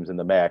top teams in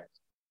the MAC.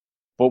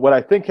 But what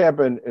I think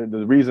happened, and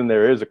the reason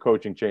there is a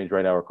coaching change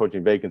right now, or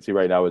coaching vacancy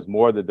right now, is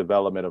more the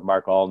development of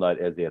Mark Allnut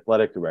as the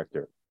athletic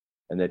director,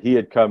 and that he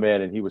had come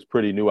in and he was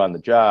pretty new on the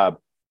job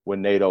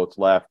when Nate Oates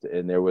left,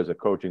 and there was a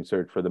coaching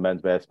search for the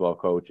men's basketball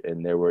coach,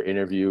 and there were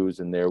interviews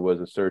and there was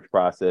a search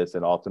process,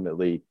 and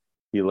ultimately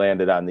he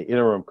landed on the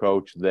interim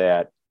coach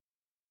that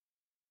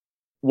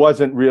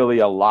wasn't really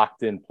a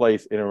locked in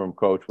place interim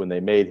coach when they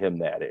made him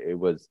that. It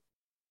was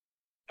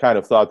kind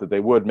of thought that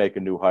they would make a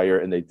new hire,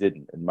 and they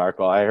didn't. And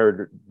Marco, I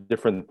heard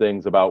different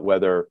things about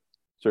whether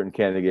certain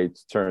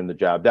candidates turned the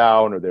job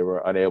down or they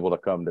were unable to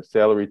come to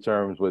salary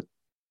terms with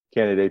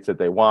candidates that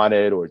they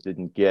wanted, or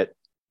didn't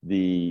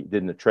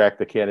attract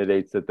the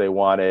candidates that they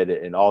wanted.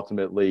 And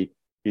ultimately,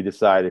 he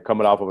decided,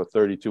 coming off of a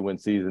 32-win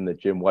season that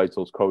Jim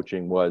Weitzel's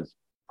coaching was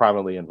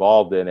prominently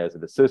involved in as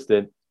an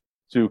assistant,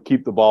 to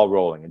keep the ball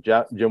rolling. And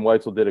Jim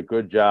Weitzel did a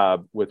good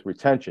job with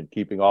retention,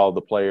 keeping all of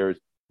the players.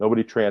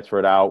 Nobody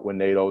transferred out when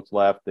Nate Oates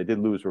left. They did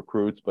lose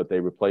recruits, but they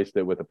replaced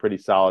it with a pretty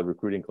solid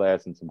recruiting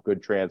class and some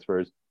good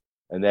transfers,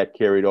 and that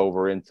carried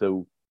over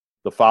into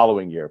the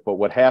following year. But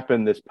what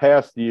happened this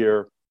past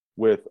year,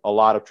 with a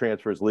lot of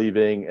transfers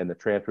leaving and the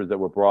transfers that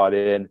were brought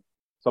in,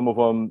 some of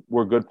them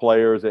were good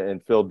players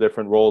and filled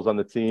different roles on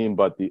the team,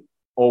 but the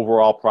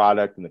overall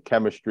product and the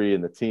chemistry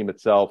and the team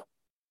itself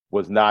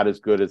was not as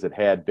good as it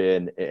had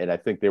been. And I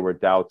think there were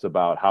doubts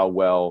about how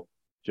well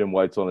Jim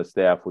Weitzel and his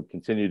staff would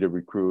continue to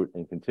recruit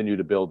and continue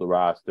to build the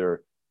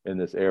roster in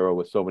this era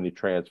with so many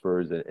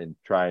transfers and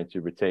trying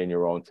to retain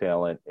your own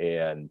talent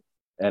and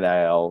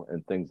NIL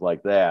and things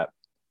like that.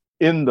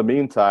 In the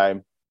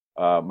meantime,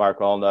 Mark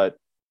Allnut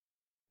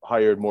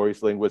hired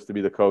Maurice Linguist to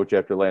be the coach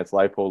after Lance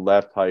Leipold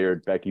left,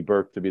 hired Becky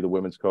Burke to be the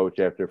women's coach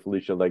after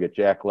Felicia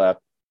Leggett-Jack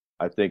left.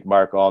 I think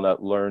Mark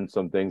Allnut learned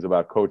some things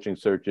about coaching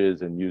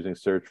searches and using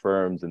search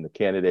firms and the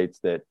candidates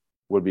that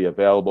would be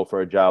available for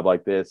a job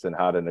like this and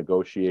how to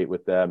negotiate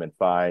with them and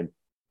find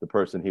the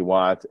person he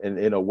wants. And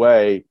in a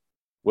way,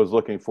 was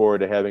looking forward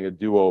to having a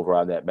do-over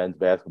on that men's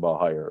basketball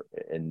hire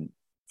and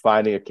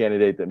finding a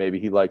candidate that maybe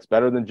he likes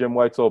better than Jim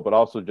Weitzel, but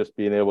also just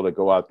being able to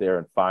go out there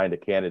and find a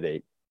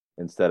candidate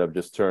instead of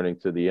just turning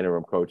to the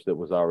interim coach that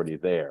was already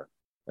there.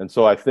 And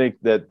so I think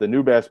that the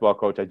new basketball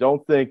coach, I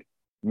don't think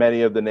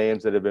many of the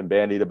names that have been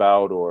bandied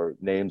about or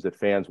names that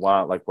fans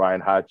want, like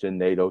Brian Hodgson,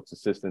 Nate Oates'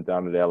 assistant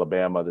down at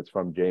Alabama that's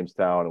from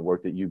Jamestown and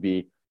worked at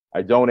UB,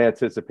 I don't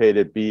anticipate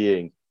it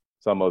being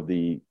some of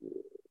the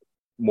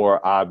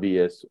more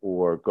obvious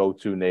or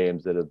go-to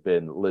names that have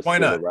been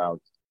listed around.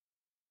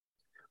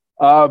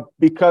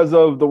 Because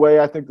of the way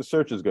I think the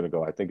search is going to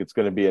go. I think it's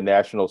going to be a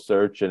national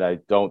search, and I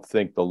don't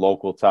think the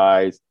local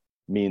ties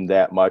mean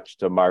that much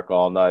to Mark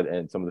Allnut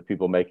and some of the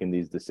people making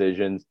these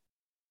decisions.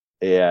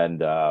 And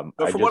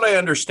but from what I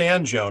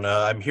understand,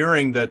 Jonah, I'm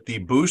hearing that the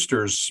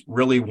boosters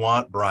really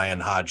want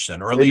Brian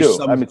Hodgson, or at least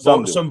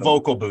some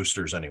vocal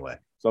boosters anyway.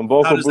 Some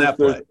vocal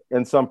boosters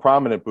and some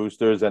prominent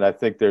boosters. And I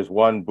think there's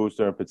one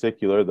booster in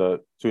particular,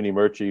 the Toonie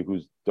Murchie,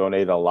 who's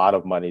donated a lot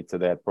of money to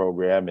that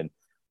program, and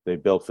they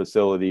built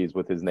facilities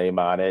with his name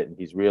on it. And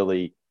he's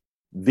really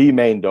the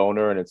main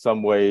donor. And in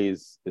some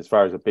ways, as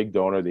far as a big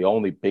donor, the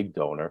only big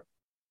donor.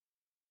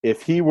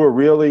 If he were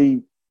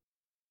really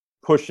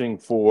pushing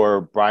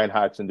for Brian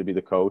Hodgson to be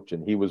the coach,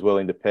 and he was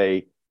willing to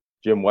pay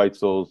Jim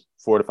Weitzel's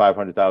 $400,000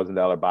 to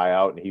 $500,000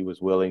 buyout, and he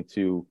was willing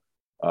to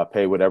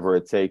pay whatever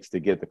it takes to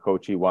get the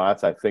coach he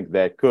wants, I think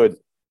that could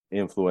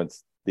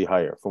influence the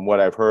hire. From what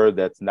I've heard,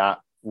 that's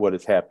not what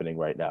is happening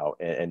right now.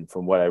 And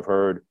from what I've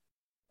heard,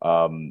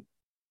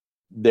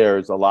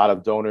 there's a lot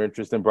of donor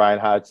interest in Brian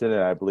Hodgson,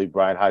 and I believe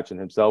Brian Hodgson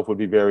himself would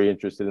be very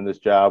interested in this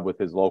job with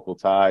his local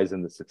ties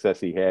and the success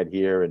he had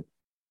here, and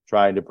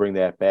trying to bring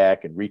that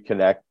back and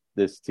reconnect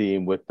this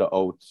team with the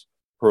Oates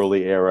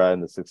Hurley era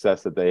and the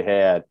success that they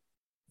had.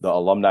 The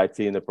alumni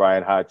team that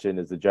Brian Hodgson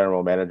is the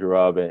general manager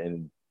of, and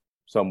in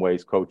some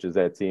ways coaches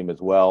that team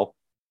as well.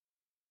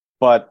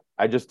 But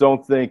I just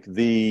don't think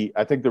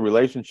I think the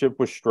relationship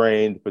was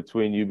strained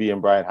between UB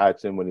and Brian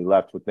Hodgson when he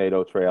left with Nate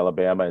Oates for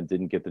Alabama and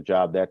didn't get the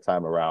job that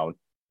time around.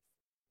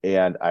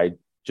 And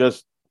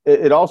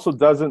it also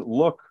doesn't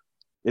look,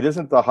 it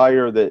isn't the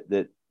hire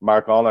that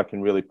Mark Allnut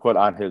can really put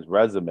on his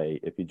resume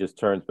if he just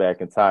turns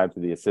back in time to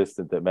the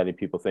assistant that many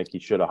people think he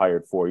should have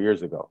hired 4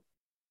 years ago.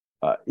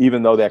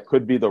 Even though that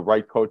could be the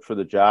right coach for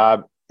the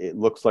job, it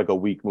looks like a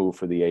weak move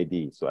for the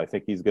AD. So I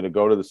think he's going to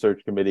go to the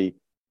search committee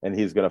and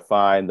he's going to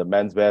find the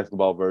men's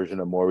basketball version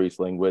of Maurice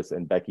Linguist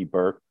and Becky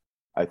Burke.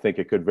 I think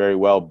it could very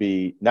well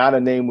be not a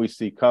name we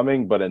see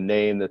coming, but a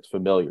name that's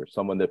familiar,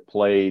 someone that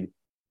played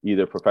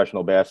either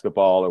professional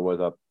basketball or was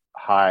a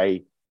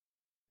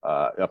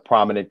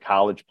prominent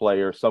college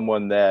player,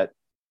 someone that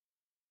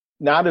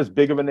not as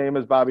big of a name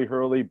as Bobby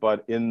Hurley,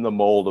 but in the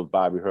mold of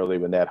Bobby Hurley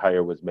when that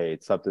hire was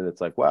made, something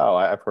that's like, wow,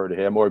 I've heard of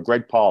him. Or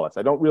Greg Paulus.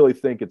 I don't really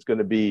think it's going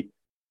to be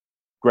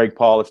Greg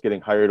Paulus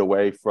getting hired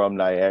away from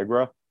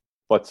Niagara,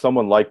 but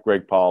someone like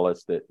Greg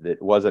Paulus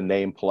that was a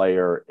name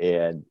player.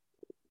 And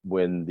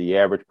when the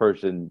average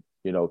person,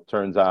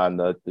 turns on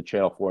the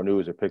Channel 4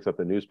 News or picks up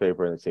the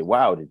newspaper and they say,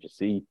 wow, did you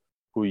see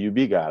who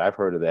UB got? I've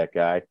heard of that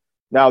guy.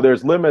 Now,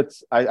 there's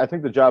limits. I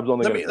think the job's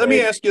only going to Let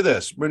me ask you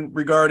this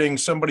regarding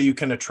somebody you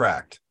can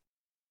attract.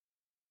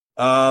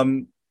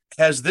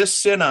 Has this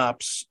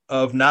synopsis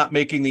of not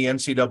making the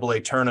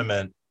NCAA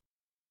tournament,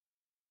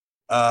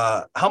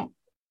 how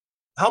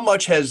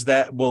much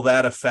will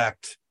that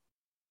affect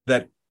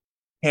that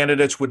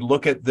candidates would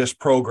look at this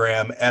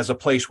program as a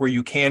place where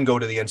you can go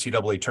to the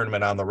NCAA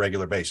tournament on the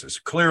regular basis?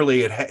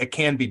 Clearly, it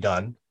can be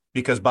done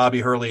because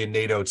Bobby Hurley and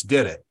Nate Oates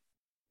did it.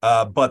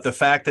 But the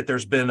fact that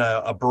there's been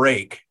a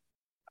break,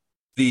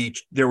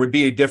 there would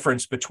be a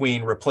difference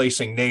between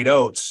replacing Nate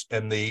Oates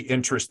and the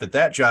interest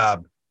that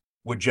job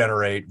would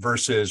generate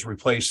versus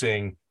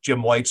replacing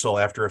Jim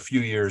Weitzel after a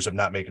few years of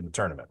not making the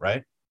tournament,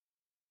 right?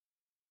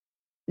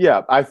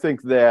 Yeah, I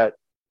think that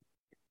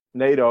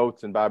Nate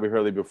Oates and Bobby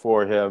Hurley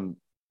before him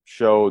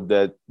showed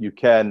that you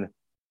can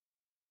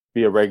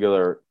be a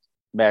regular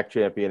MAC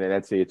champion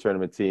and NCAA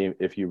tournament team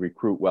if you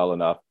recruit well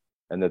enough,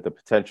 and that the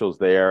potential's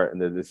there,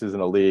 and that this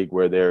isn't a league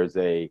where there's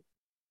a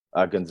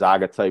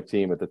Gonzaga type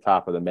team at the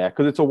top of the MAC,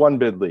 because it's a one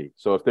bid league.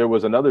 So if there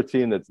was another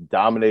team that's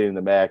dominating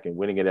the MAC and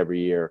winning it every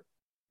year,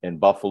 and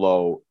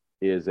Buffalo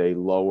is a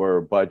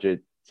lower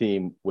budget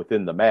team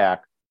within the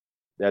MAC,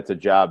 that's a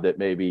job that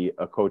maybe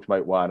a coach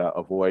might want to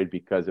avoid,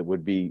 because it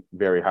would be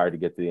very hard to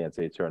get to the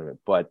NCAA tournament.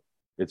 But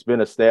it's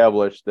been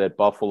established that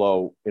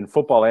Buffalo, in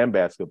football and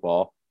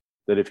basketball,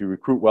 that if you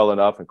recruit well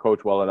enough and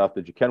coach well enough,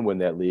 that you can win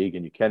that league,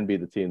 and you can be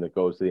the team that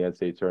goes to the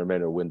NCAA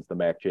tournament or wins the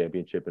MAC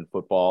championship in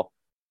football.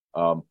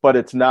 But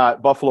it's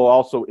not, Buffalo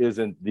also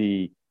isn't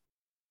the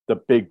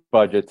big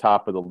budget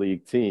top of the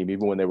league team.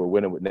 Even when they were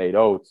winning with Nate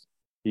Oates,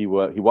 he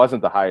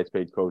wasn't the highest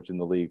paid coach in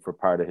the league for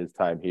part of his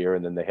time here,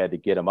 and then they had to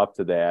get him up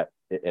to that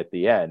at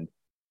the end.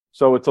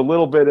 So it's a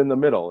little bit in the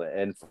middle,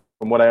 and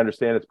from what I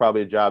understand, it's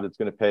probably a job that's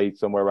going to pay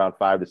somewhere around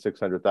 $500,000 to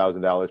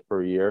 $600,000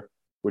 per year,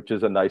 which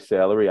is a nice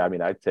salary. I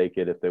mean, I'd take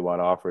it if they want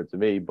to offer it to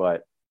me,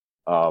 but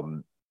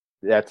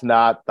that's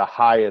not the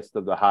highest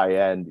of the high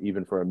end,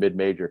 even for a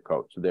mid-major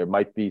coach. So there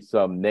might be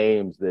some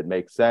names that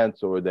make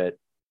sense, or that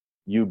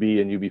UB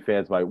and UB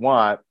fans might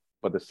want,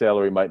 but the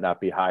salary might not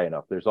be high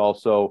enough. There's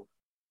also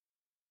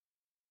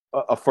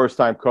a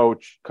first-time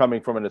coach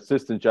coming from an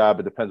assistant job.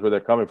 It depends where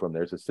they're coming from.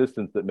 There's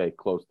assistants that make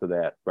close to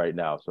that right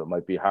now, so it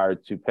might be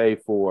hard to pay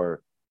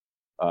for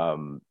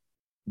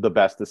the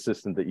best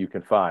assistant that you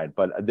can find.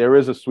 But there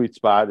is a sweet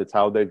spot. It's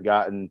how they've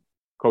gotten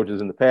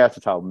coaches in the past.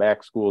 It's how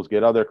MAC schools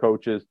get other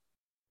coaches.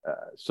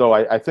 So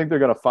I think they're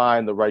going to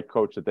find the right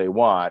coach that they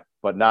want,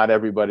 but not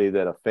everybody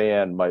that a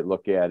fan might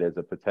look at as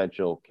a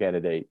potential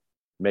candidate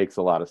makes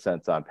a lot of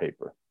sense on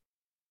paper.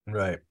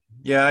 Right.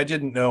 Yeah, I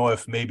didn't know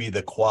if maybe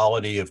the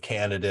quality of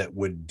candidate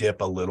would dip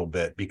a little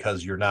bit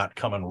because you're not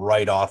coming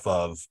right off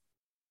of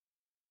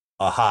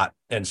a hot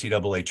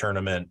NCAA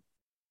tournament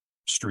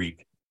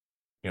streak.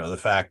 You know, the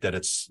fact that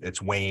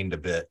it's waned a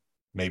bit,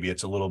 maybe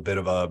it's a little bit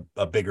of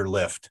a bigger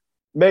lift.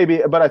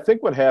 Maybe, but I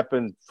think what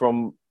happened,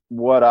 from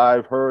what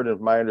I've heard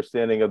of my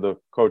understanding of the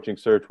coaching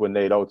search when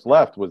Nate Oates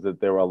left, was that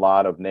there were a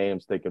lot of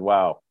names thinking,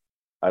 wow,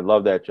 I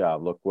love that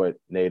job. Look what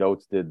Nate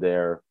Oates did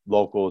there.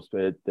 Locals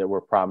that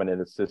were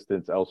prominent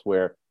assistants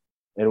elsewhere.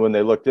 And when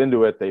they looked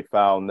into it, they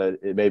found that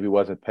it maybe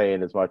wasn't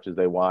paying as much as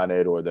they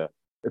wanted, or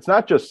it's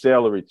not just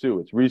salary too.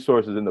 It's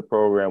resources in the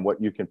program,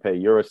 what you can pay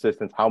your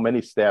assistants, how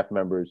many staff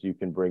members you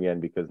can bring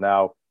in, because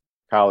now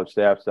college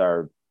staffs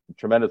are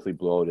tremendously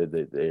bloated.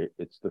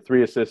 It's the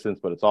 3 assistants,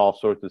 but it's all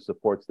sorts of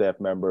support staff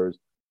members,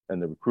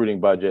 and the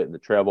recruiting budget and the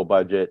travel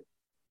budget.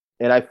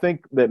 And I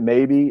think that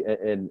maybe,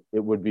 and it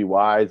would be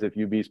wise if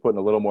UB's putting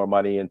a little more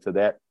money into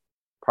that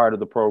part of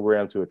the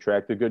program to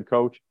attract a good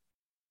coach,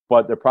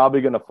 but they're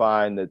probably going to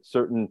find that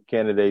certain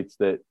candidates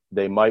that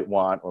they might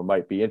want or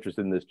might be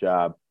interested in this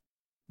job,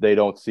 they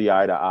don't see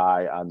eye to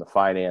eye on the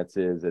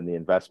finances and the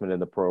investment in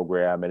the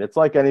program. And it's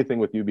like anything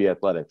with UB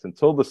athletics,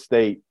 until the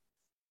state,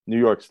 New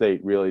York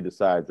State, really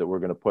decides that we're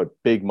going to put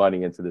big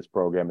money into this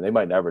program, and they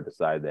might never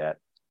decide that.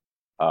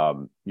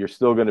 You're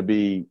still going to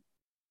be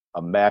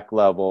a MAC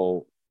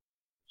level,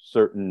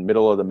 certain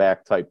middle of the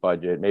MAC type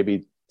budget,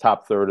 maybe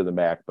top third of the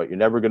MAC, but you're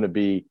never going to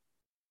be,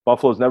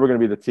 Buffalo's never going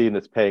to be the team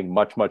that's paying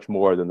much, much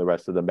more than the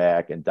rest of the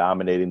MAC and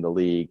dominating the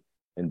league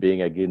and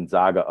being a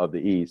Gonzaga of the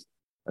East,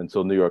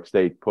 until New York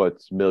State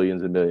puts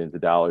millions and millions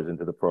of dollars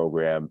into the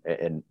program.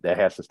 And that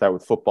has to start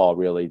with football,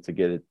 really, to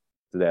get it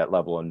to that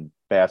level, in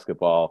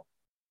basketball.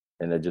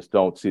 And I just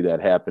don't see that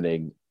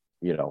happening,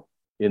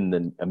 in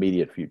the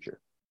immediate future.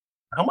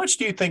 How much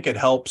do you think it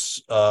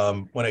helps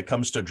when it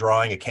comes to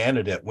drawing a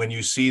candidate when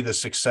you see the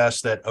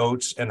success that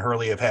Oates and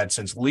Hurley have had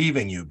since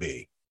leaving UB?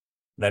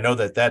 And I know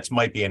that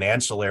might be an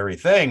ancillary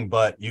thing,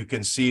 but you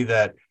can see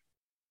that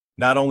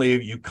not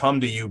only you come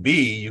to UB,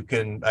 you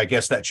can, I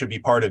guess that should be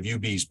part of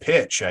UB's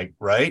pitch,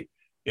 right?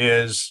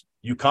 Is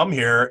you come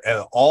here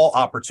and all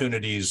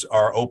opportunities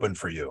are open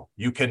for you.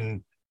 You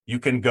can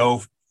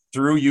go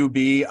through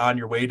UB on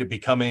your way to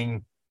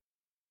becoming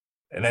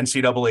an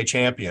NCAA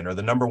champion or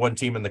the number 1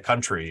 team in the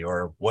country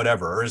or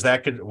whatever. Or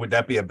would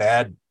that be a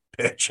bad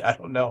pitch? I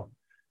don't know.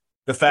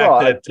 The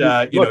fact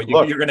that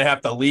you're going to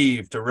have to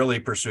leave to really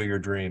pursue your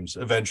dreams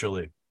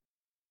eventually.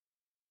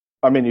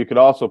 I mean, you could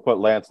also put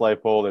Lance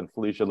Leipold and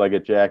Felicia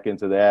Leggett-Jack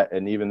into that,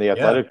 and even the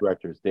athletic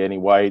directors, Danny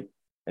White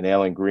and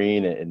Alan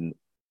Green and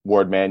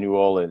Ward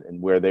Manuel,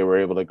 and where they were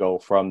able to go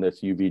from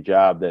this UB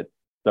job. That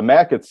the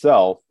MAC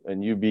itself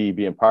and UB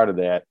being part of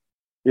that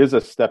is a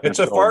stepping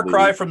stone. It's a far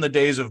cry from the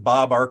days of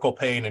Bob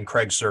Arklepane and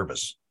Craig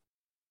Service.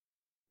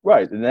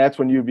 Right, and that's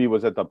when UB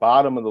was at the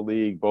bottom of the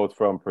league, both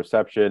from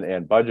perception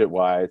and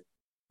budget-wise,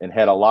 and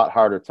had a lot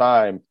harder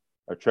time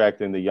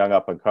attracting the young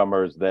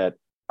up-and-comers that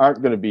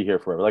aren't going to be here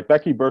forever. Like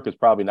Becky Burke is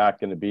probably not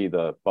going to be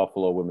the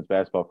Buffalo women's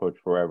basketball coach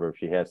forever if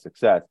she has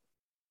success.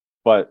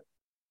 But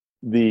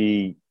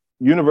the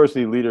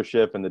university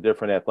leadership and the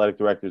different athletic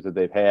directors that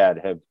they've had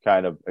have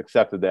kind of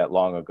accepted that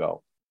long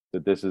ago,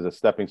 that this is a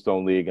stepping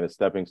stone league and a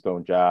stepping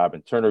stone job.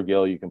 And Turner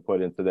Gill, you can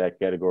put into that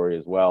category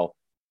as well.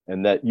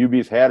 And that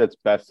UB's had its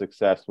best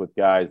success with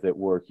guys that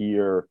were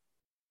here,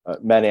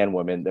 men and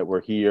women, that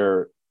were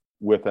here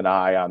with an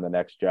eye on the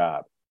next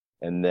job.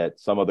 And that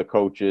some of the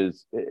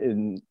coaches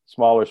in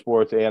smaller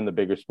sports and the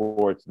bigger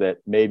sports that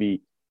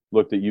maybe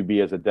looked at UB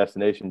as a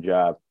destination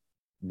job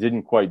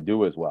didn't quite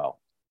do as well.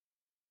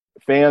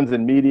 Fans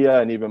and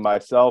media and even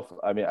myself,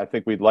 I mean, I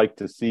think we'd like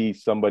to see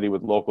somebody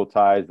with local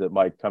ties that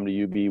might come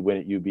to UB, win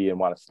at UB, and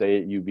want to stay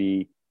at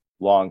UB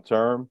long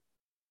term.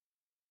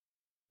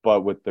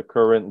 But with the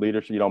current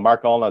leadership,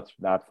 Mark Allnutt's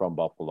not from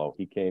Buffalo.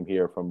 He came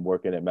here from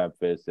working at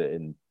Memphis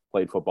and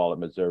played football at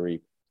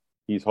Missouri.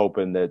 He's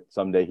hoping that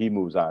someday he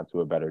moves on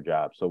to a better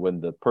job. So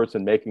when the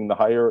person making the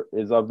hire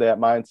is of that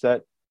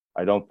mindset,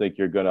 I don't think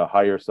you're going to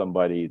hire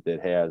somebody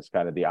that has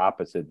kind of the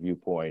opposite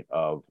viewpoint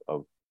of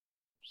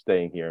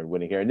staying here and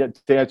winning here. And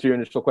to answer your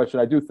initial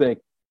question, I do think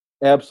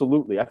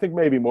absolutely. I think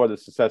maybe more the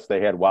success they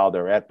had while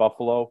they're at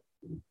Buffalo,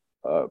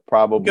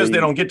 probably because they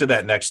don't get to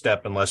that next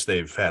step unless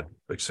they've had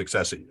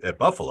success at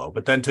Buffalo.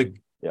 But then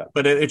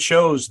but it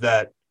shows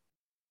that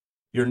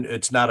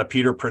it's not a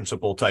Peter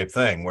principle type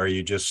thing where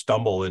you just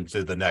stumble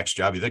into the next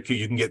job.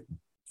 You can get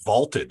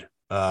vaulted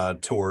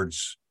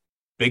towards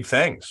big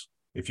things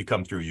if you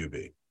come through UB.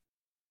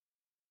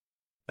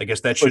 I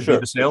guess that should be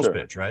the sales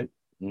pitch, right?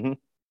 Mm-hmm.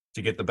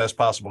 To get the best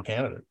possible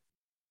candidate.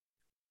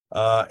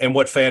 And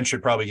what fans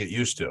should probably get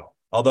used to.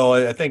 Although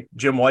I think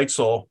Jim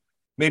Weitzel,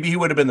 maybe he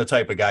would have been the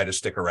type of guy to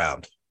stick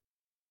around.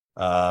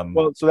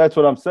 Well, so that's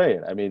what I'm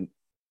saying. I mean,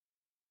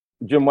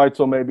 Jim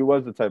Weitzel maybe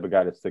was the type of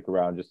guy to stick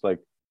around, just like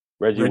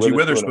Reggie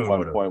Witherspoon at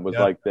one point was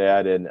like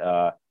that. And,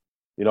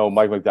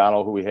 Mike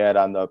McDonald, who we had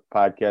on the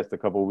podcast a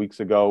couple of weeks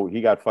ago,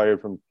 he got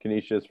fired from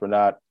Canisius for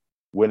not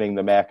winning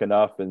the MAC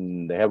enough,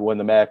 and they haven't won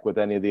the MAC with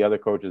any of the other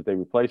coaches they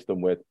replaced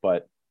them with.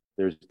 But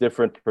there's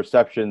different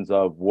perceptions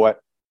of what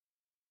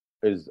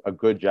is a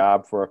good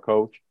job for a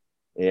coach.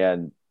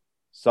 And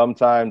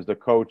sometimes the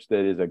coach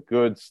that is a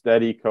good,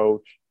 steady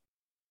coach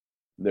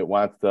that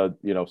wants to,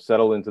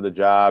 settle into the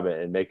job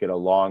and make it a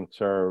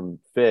long-term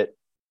fit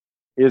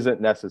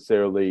isn't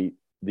necessarily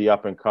the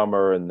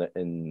up-and-comer and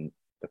the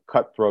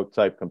cutthroat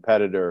type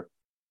competitor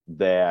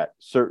that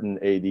certain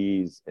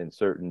ADs and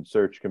certain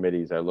search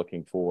committees are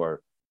looking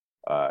for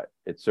at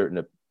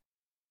certain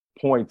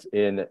points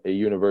in a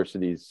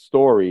university's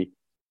story.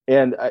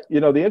 And,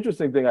 the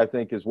interesting thing, I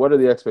think, is what are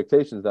the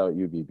expectations now at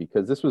UB?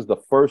 Because this was the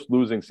first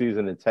losing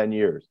season in 10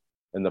 years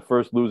and the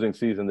first losing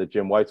season that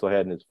Jim Weitzel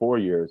had in his 4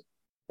 years.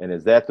 And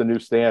is that the new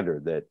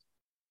standard, that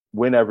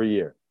win every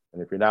year?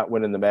 And if you're not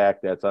winning the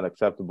MAC, that's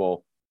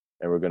unacceptable.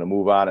 And we're going to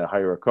move on and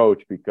hire a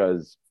coach,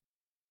 because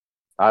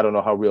I don't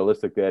know how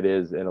realistic that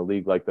is in a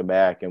league like the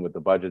MAC and with the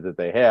budget that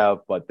they have,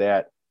 but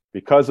that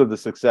because of the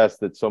success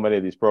that so many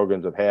of these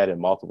programs have had in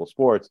multiple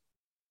sports,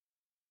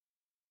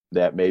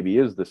 that maybe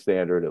is the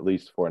standard, at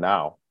least for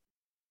now.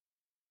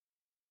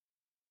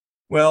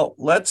 Well,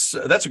 that's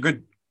a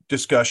good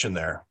discussion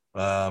there.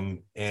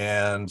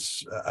 And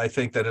I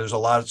think that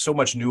there's so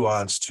much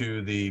nuance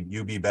to the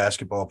UB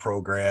basketball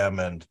program,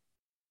 and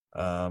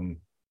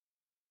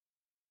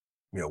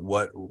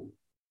what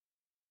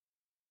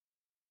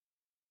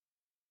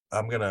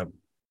I'm going to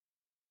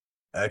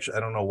actually, I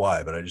don't know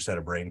why, but I just had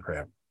a brain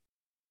cramp.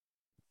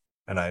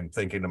 And I'm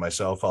thinking to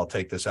myself, I'll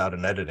take this out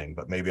in editing,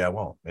 but maybe I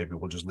won't. Maybe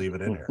we'll just leave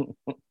it in here.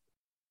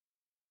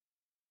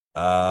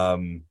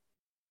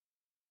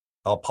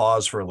 I'll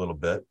pause for a little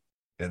bit,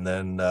 and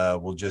then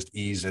we'll just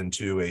ease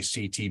into a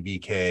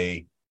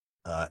CTBK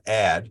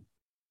ad,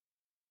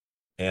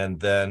 and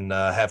then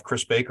have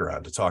Kris Baker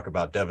on to talk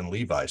about Devon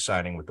Levi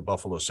signing with the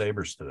Buffalo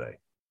Sabres today.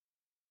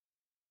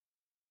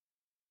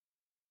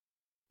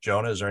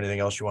 Jonah, is there anything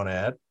else you want to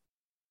add?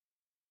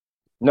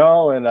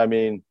 No, and I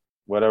mean,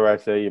 whatever I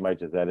say, you might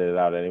just edit it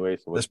out anyway.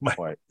 So what's the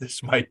point?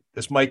 This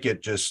might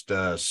get just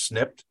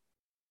snipped,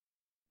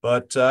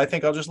 but I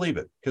think I'll just leave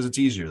it because it's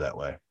easier that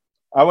way.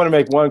 I want to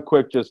make one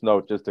quick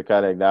note just to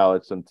kind of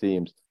acknowledge some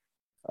teams.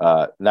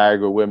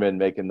 Niagara women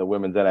making the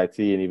women's NIT,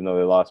 and even though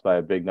they lost by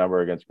a big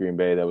number against Green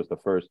Bay, that was the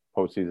first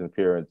postseason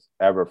appearance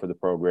ever for the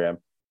program.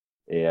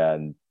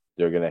 And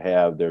they're going to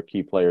have their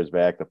key players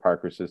back, the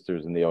Parker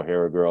sisters and the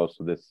O'Hara girls.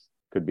 So this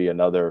could be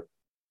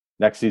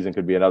next season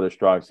could be another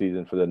strong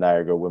season for the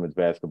Niagara women's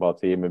basketball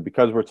team. And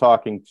because we're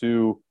talking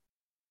to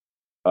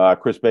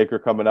Kris Baker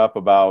coming up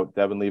about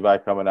Devon Levi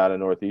coming out of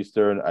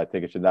Northeastern, I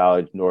think it should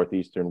acknowledge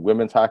Northeastern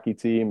women's hockey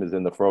team is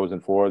in the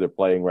Frozen Four. They're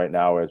playing right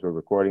now as we're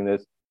recording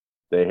this.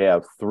 They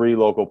have 3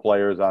 local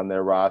players on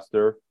their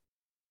roster.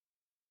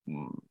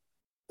 And,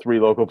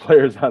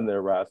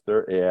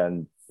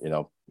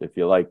 if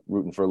you like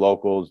rooting for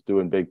locals,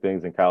 doing big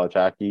things in college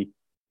hockey,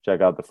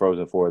 check out the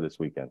Frozen Four this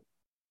weekend.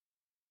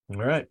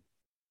 All right.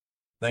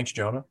 Thanks,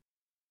 Jonah.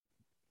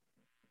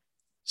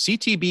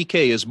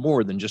 CTBK is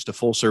more than just a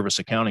full-service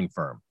accounting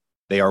firm.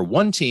 They are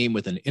one team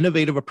with an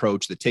innovative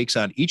approach that takes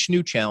on each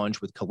new challenge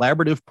with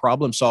collaborative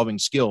problem-solving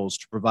skills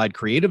to provide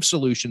creative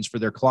solutions for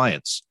their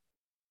clients.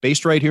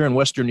 Based right here in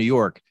Western New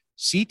York,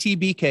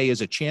 CTBK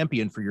is a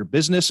champion for your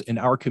business in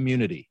our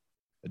community.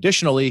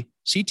 Additionally,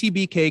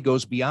 CTBK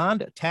goes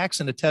beyond tax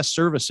and attest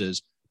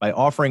services by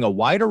offering a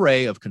wide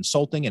array of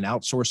consulting and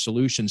outsourced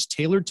solutions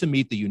tailored to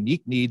meet the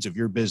unique needs of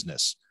your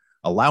business,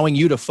 allowing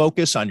you to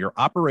focus on your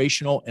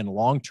operational and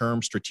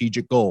long-term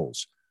strategic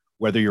goals.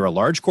 Whether you're a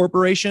large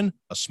corporation,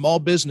 a small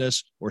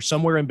business, or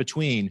somewhere in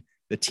between,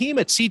 the team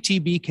at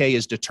CTBK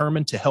is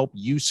determined to help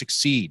you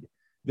succeed.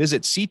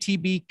 Visit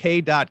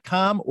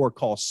ctbk.com or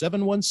call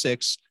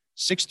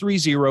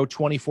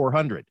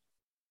 716-630-2400.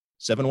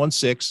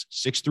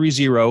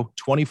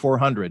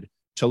 716-630-2400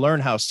 to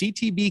learn how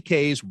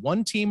CTBK's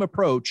one-team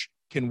approach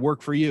can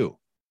work for you.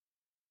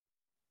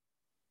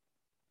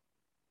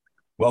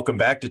 Welcome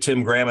back to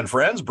Tim Graham and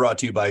Friends, brought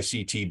to you by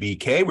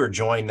CTBK. We're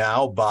joined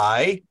now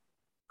by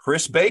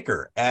Kris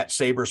Baker at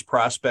Sabres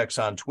Prospects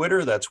on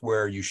Twitter. That's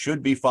where you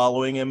should be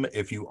following him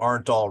if you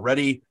aren't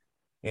already.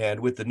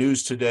 And with the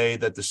news today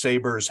that the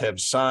Sabres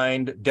have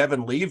signed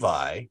Devon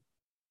Levi,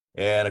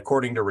 and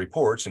according to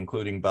reports,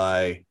 including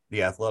by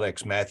the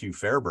Athletic's Matthew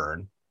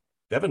Fairburn,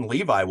 Devon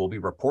Levi will be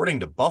reporting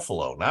to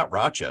Buffalo, not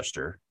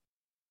Rochester.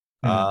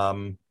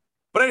 But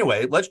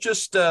anyway, let's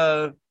just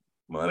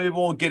maybe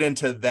we'll get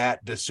into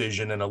that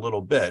decision in a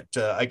little bit.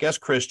 I guess,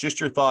 Kris,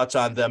 just your thoughts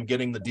on them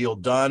getting the deal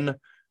done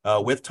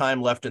with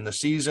time left in the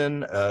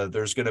season.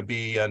 There's going to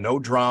be no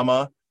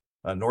drama.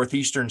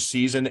 Northeastern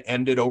season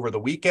ended over the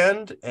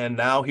weekend, and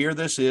now here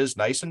this is,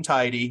 nice and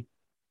tidy.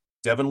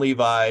 Devon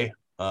Levi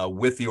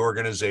with the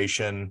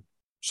organization,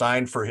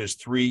 signed for his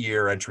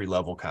 3-year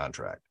entry-level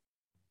contract.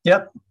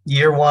 Yep.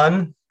 Year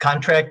one,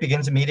 contract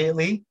begins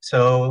immediately.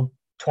 So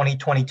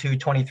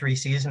 2022-23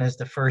 season is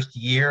the first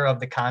year of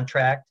the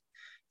contract.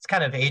 It's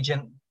kind of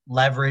agent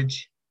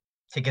leverage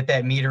to get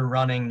that meter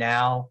running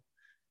now.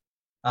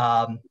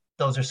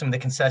 Those are some of the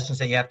concessions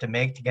that you have to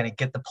make to kind of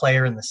get the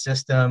player in the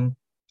system.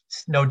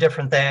 It's no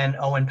different than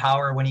Owen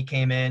Power when he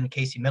came in,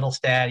 Casey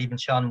Middlestad, even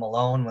Sean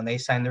Malone, when they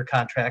signed their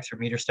contracts, their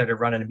meter started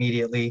running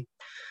immediately.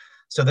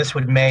 So this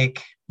would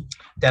make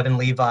Devon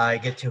Levi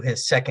get to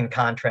his second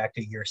contract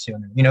a year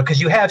sooner. You know, because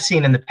you have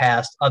seen in the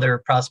past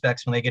other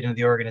prospects when they get into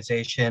the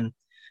organization,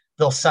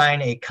 they'll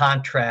sign a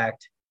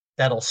contract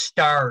that'll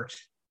start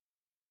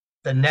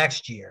the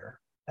next year,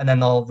 and then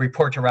they'll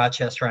report to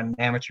Rochester on an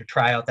amateur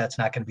tryout. That's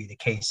not going to be the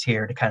case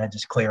here, to kind of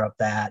just clear up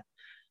that.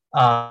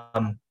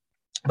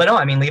 But no,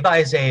 I mean, Levi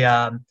is you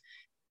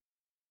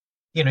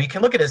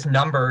can look at his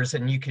numbers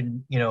and you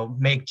can,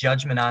 make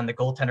judgment on the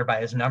goaltender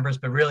by his numbers,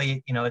 but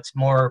really, it's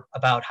more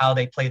about how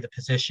they play the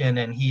position.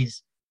 And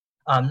he's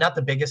not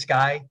the biggest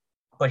guy,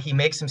 but he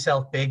makes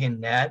himself big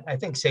in net. I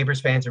think Sabres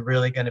fans are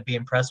really going to be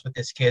impressed with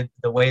this kid,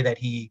 the way that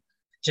he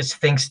just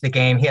thinks the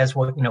game. He has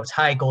it's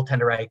high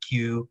goaltender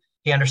IQ.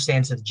 He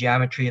understands the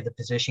geometry of the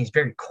position. He's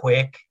very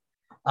quick.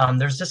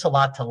 There's just a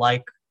lot to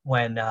like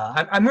when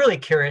I'm really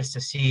curious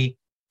to see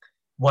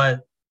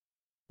what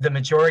the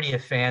majority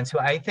of fans, who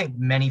I think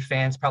many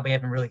fans probably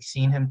haven't really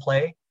seen him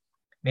play,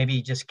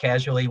 maybe just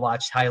casually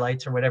watched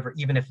highlights or whatever,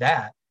 even if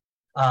that,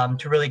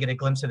 to really get a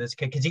glimpse of this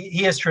kid, because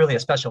he is truly a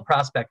special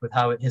prospect with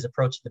how his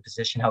approach to the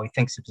position, how he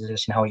thinks the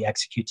position, how he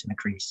executes in the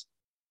crease.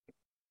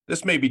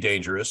 This may be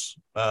dangerous,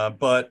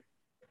 but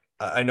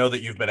I know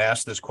that you've been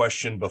asked this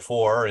question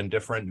before in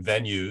different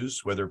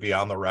venues, whether it be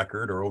on the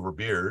record or over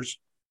beers,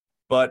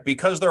 but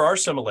because there are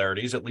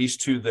similarities, at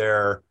least to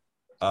their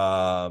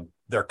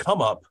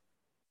come up,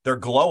 their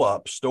glow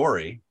up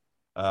story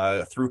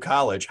through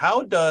college.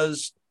 How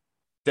does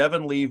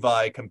Devon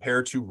Levi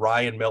compare to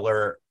Ryan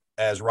Miller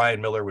as Ryan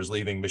Miller was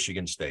leaving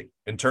Michigan State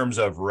in terms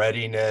of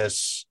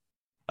readiness,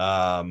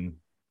 or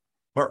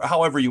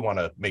however you want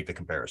to make the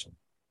comparison?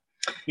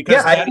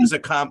 Because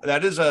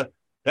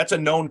that's a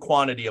known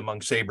quantity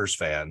among Sabres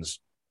fans.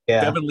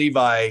 Yeah. Devon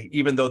Levi,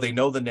 even though they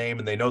know the name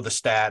and they know the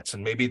stats,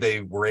 and maybe they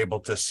were able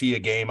to see a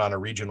game on a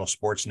regional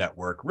sports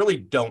network, really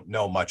don't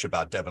know much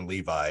about Devon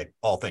Levi,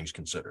 all things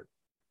considered.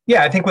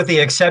 Yeah, I think with the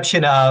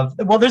exception of,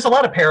 there's a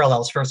lot of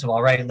parallels, first of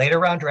all, right? Later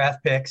round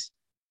draft picks,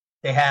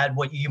 they had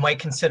what you might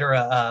consider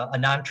a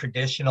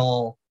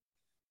non-traditional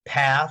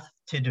path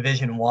to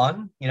Division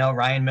I.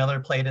 Ryan Miller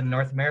played in the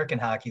North American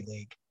Hockey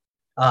League.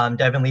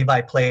 Devon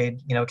Levi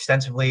played,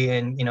 extensively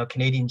in,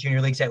 Canadian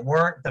junior leagues that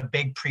weren't the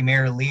big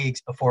premier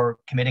leagues before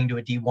committing to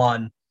a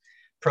D1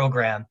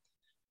 program.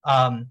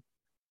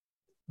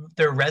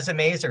 Their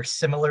resumes are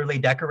similarly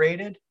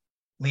decorated.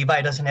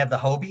 Levi doesn't have the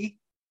Hobie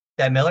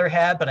that Miller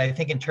had, but I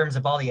think in terms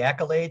of all the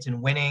accolades and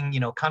winning,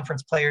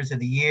 conference players of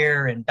the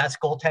year and best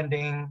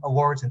goaltending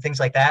awards and things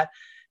like that,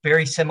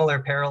 very similar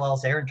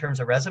parallels there in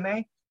terms of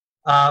resume.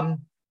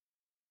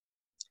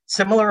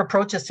 Similar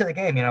approaches to the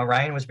game.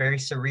 Ryan was very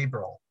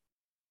cerebral,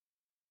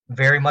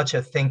 very much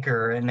a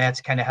thinker, and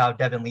that's kind of how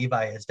Devon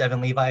Levi is.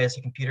 Devon Levi is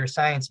a computer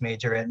science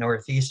major at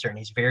Northeastern.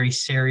 He's very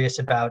serious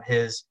about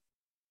his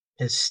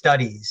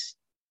studies,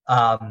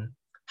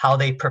 how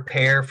they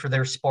prepare for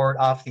their sport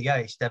off the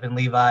ice. Devon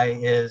Levi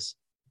is,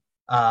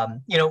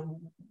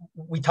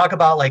 we talk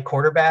about like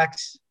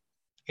quarterbacks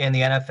in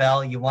the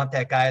NFL. You want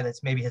that guy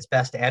that's maybe his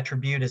best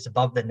attribute is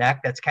above the neck.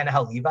 That's kind of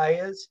how Levi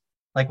is.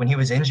 Like when he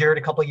was injured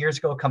a couple of years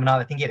ago, coming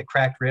out, I think he had a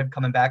cracked rib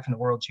coming back from the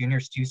World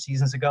Juniors 2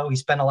 seasons ago. He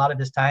spent a lot of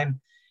his time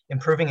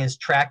improving his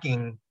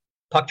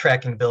puck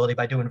tracking ability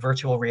by doing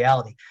virtual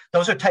reality.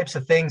 Those are types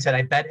of things that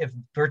I bet if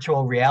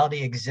virtual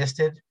reality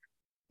existed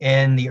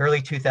in the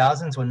early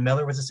 2000s when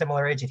Miller was a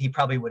similar age, that he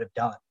probably would have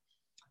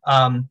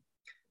done.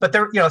 But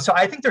there, so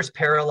I think there's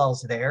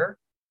parallels there.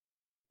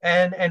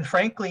 And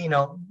frankly,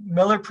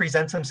 Miller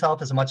presents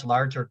himself as a much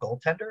larger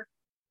goaltender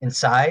in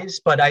size,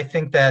 but I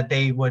think that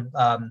they would,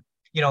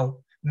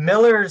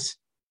 Miller's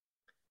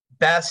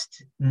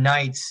best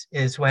nights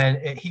is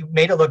when he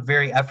made it look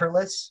very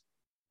effortless.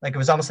 Like it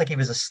was almost like he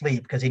was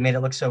asleep because he made it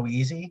look so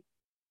easy.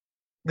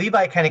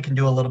 Levi kind of can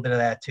do a little bit of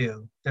that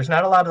too. There's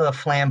not a lot of the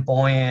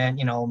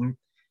flamboyant,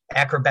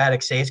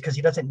 acrobatic saves because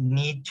he doesn't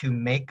need to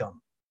make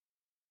them.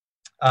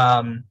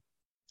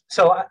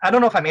 So I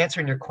don't know if I'm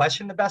answering your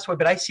question the best way,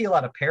 but I see a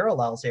lot of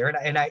parallels there.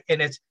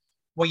 And it's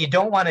what you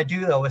don't want to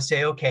do though is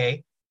say,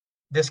 okay,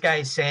 this guy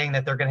is saying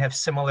that they're going to have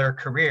similar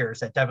careers,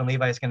 that Devon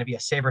Levi is going to be a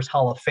Sabres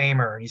Hall of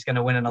Famer. He's going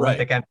to win an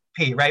Olympic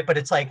MVP, right? But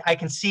it's like, I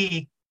can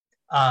see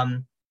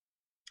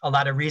a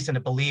lot of reason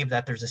to believe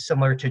that there's a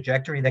similar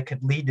trajectory that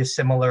could lead to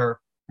similar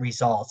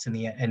results in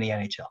the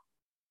NHL.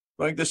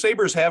 Like the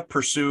Sabres have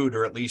pursued,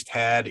 or at least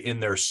had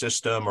in their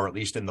system, or at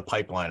least in the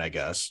pipeline, I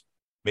guess,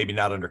 maybe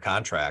not under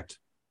contract,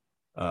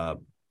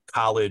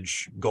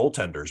 college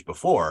goaltenders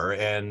before.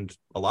 And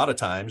a lot of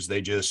times they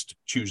just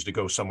choose to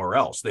go somewhere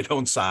else. They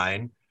don't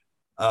sign.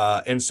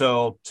 And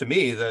so to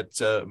me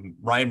that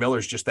Ryan Miller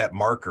is just that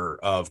marker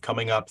of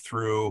coming up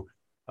through,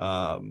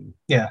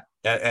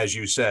 as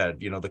you said,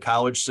 the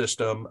college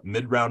system,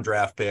 mid-round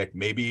draft pick,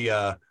 maybe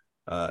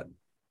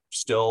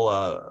still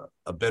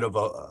a bit of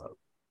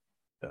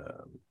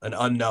an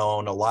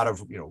unknown, a lot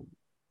of,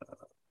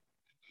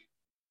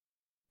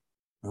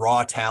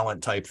 raw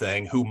talent type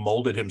thing, who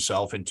molded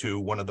himself into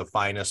one of the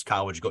finest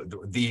college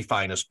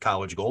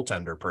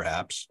goaltender,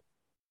 perhaps,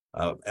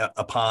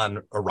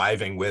 upon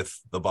arriving with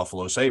the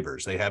Buffalo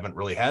Sabres. They haven't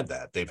really had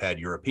that. They've had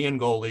European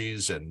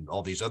goalies and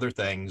all these other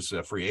things,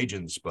 free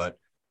agents, but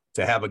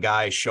to have a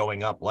guy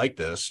showing up like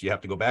this, you have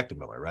to go back to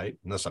Miller, right?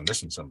 Unless I'm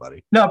missing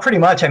somebody. No, pretty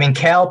much. I mean,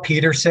 Cal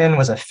Peterson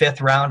was a 5th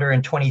rounder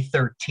in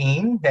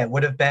 2013. That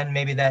would have been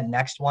maybe that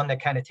next one to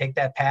kind of take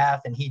that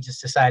path. And he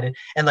just decided,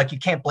 and like, you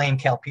can't blame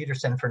Cal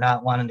Peterson for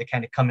not wanting to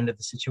kind of come into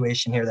the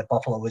situation here that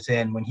Buffalo was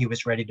in when he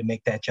was ready to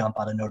make that jump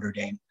out of Notre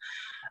Dame.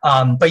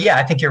 But yeah,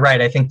 I think you're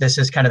right. I think this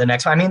is kind of the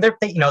next one. I mean,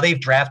 they've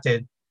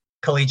drafted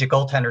collegiate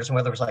goaltenders, and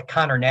whether it was like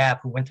Connor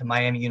Knapp, who went to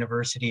Miami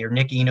University, or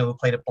Nick Eno, who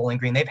played at Bowling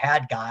Green, they've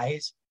had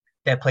guys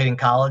that played in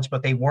college,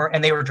 but they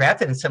were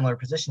drafted in similar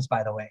positions,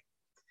 by the way.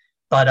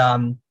 But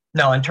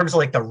no, in terms of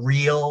like the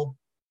real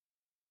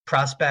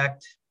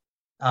prospect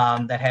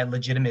that had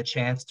legitimate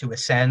chance to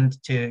ascend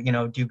to,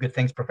 do good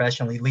things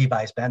professionally,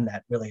 Levi's been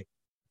that, really.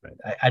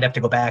 Right. I'd have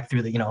to go back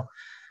through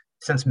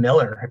since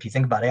Miller, if you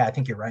think about it. I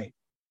think you're right.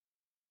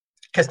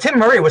 Because Tim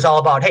Murray was all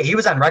about, hey, he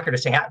was on record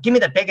as saying, give me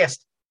the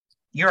biggest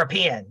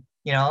European,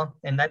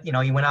 and that,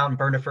 he went out and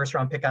burned a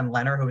 1st-round pick on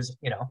Leonard, who was,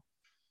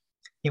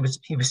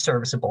 he was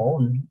serviceable,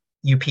 and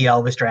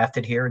UPL was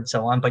drafted here and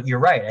so on. But you're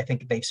right. I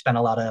think they've spent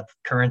a lot of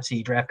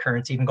draft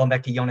currency, even going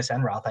back to Jonas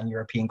Enroth, on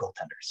European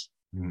goaltenders.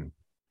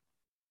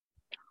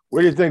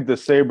 Where do you think the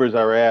Sabres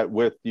are at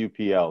with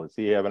UPL? Does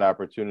he have an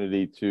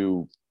opportunity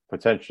to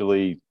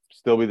potentially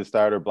still be the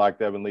starter, block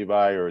Devon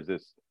Levi, or is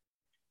this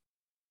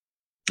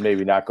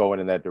maybe not going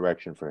in that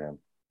direction for him?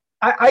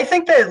 I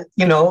think that,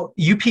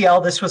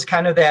 UPL, this was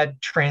kind of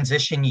that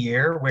transition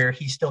year where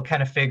he's still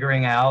kind of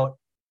figuring out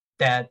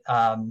that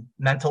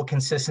mental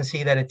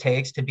consistency that it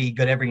takes to be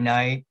good every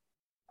night.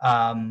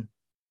 I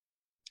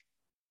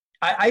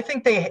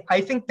think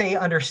they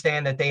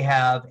understand that they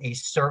have a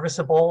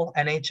serviceable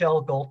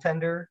NHL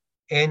goaltender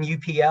in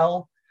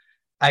UPL.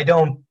 I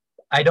don't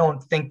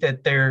think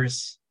that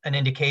there's an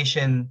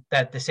indication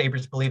that the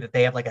Sabres believe that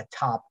they have like a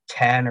top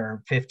 10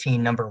 or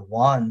 15 number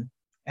 1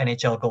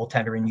 NHL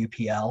goaltender in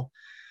UPL.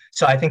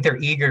 So I think they're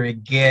eager to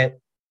get,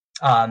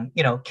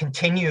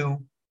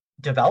 continue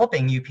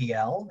developing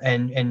UPL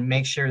and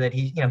make sure that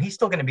he's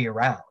still going to be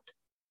around.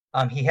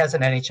 He has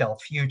an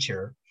NHL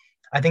future.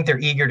 I think they're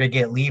eager to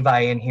get Levi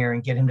in here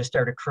and get him to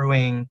start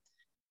accruing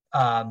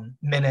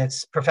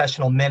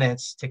professional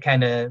minutes, to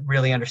kind of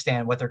really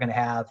understand what they're going to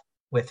have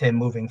with him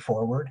moving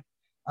forward,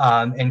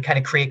 and kind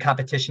of create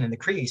competition in the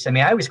crease. I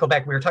mean, I always go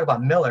back, we were talking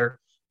about Miller.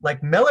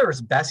 Like,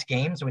 Miller's best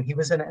games when he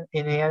was in the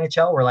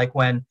NHL were like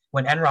when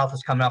Enroth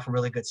was coming off a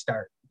really good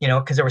start,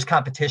 because there was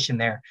competition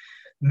there.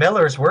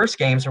 Miller's worst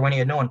games are when he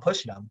had no one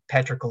pushing him,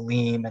 Patrick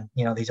Olim and,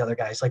 these other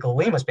guys. Like,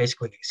 Olim was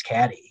basically his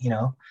caddy,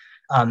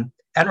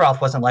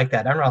 Enroth wasn't like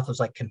that. Enroth was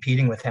like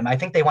competing with him. I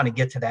think they want to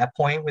get to that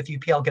point with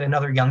UPL, get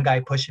another young guy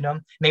pushing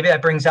him. Maybe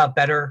that brings out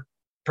better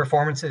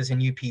performances in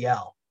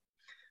UPL.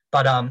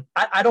 But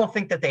I don't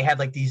think that they have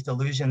like these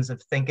delusions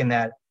of thinking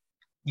that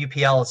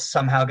UPL is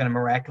somehow going to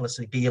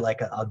miraculously be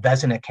like a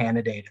Vezina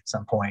candidate at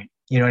some point.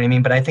 You know what I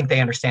mean? But I think they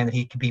understand that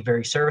he could be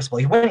very serviceable.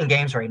 He's winning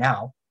games right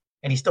now,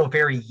 and he's still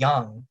very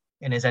young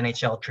in his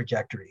NHL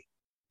trajectory.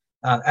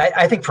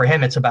 I think for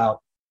him, it's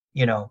about,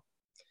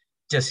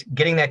 just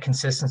getting that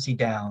consistency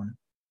down.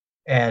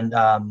 And,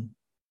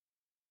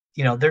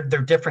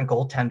 they're different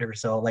goaltenders.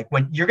 So like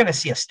when you're going to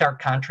see a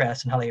stark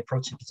contrast in how they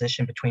approach the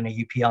position between a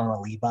UPL and a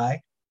Levi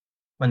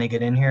when they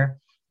get in here.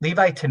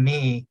 Levi, to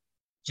me,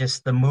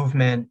 just the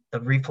movement, the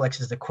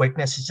reflexes, the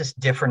quickness is just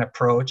different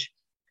approach.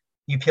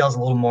 UPL is a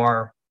little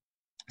more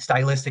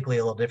stylistically a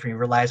little different. He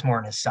relies more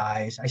on his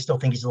size. I still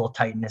think he's a little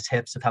tight in his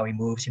hips with how he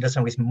moves. He doesn't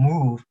always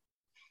move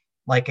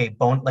like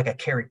a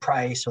Carey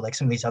Price or like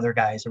some of these other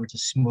guys that were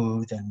just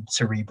smooth and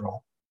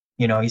cerebral.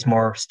 He's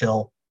more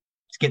still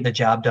getting the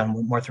job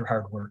done more through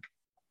hard work.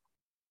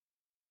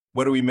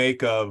 What do we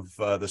make of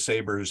the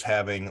Sabres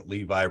having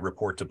Levi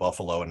report to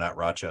Buffalo and not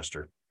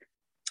Rochester?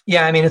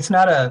 Yeah, I mean, it's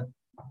kind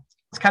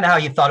of how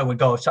you thought it would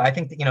go. So I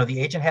think that, the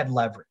agent had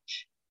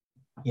leverage,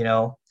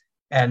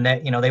 and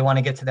that, they want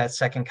to get to that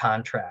second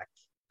contract.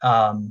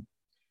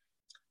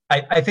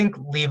 I think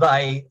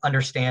Levi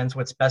understands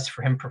what's best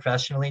for him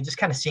professionally, just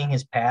kind of seeing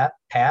his path,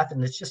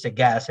 and it's just a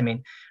guess. I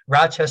mean,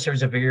 Rochester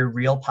is a very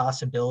real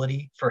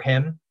possibility for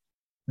him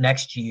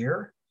next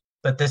year,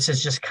 but this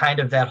is just kind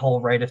of that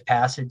whole rite of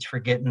passage for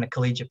getting a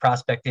collegiate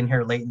prospect in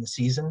here late in the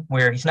season,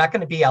 where he's not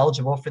going to be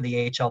eligible for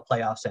the AHL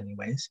playoffs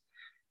anyways.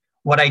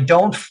 What I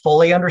don't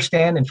fully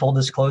understand, in full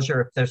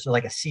disclosure, if there's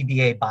like a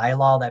CBA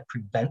bylaw that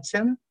prevents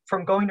him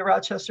from going to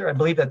Rochester. I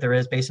believe that there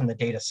is based on the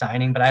date of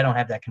signing, but I don't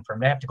have that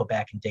confirmed. I have to go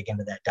back and dig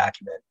into that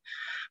document.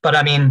 But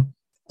I mean,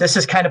 this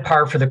is kind of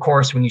par for the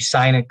course when you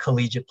sign a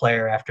collegiate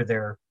player after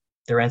their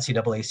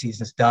NCAA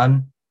season is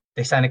done.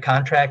 They sign a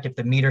contract. If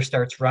the meter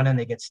starts running,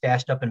 they get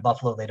stashed up in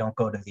Buffalo. They don't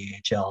go to the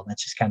AHL.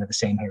 That's just kind of the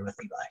same here with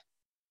Levi.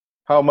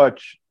 How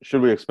much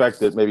should we expect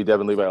that maybe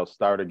Devon Levi will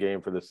start a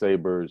game for the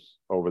Sabres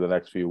over the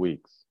next few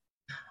weeks?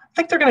 I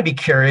think they're going to be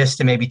curious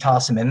to maybe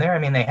toss him in there. I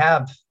mean, they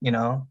have,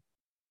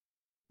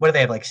 what do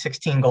they have, like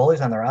 16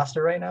 goalies on the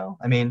roster right now?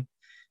 I mean,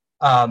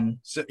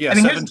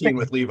 17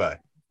 with Levi.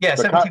 Yeah,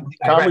 17.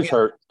 Comrie's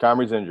hurt.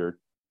 Comrie's injured.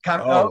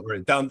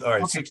 Right. Down. All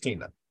right, okay. 16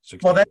 then.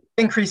 16. Well, that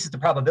increases the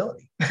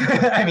probability.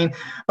 I mean,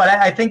 but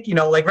I think,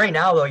 like right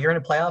now, though, you're in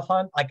a playoff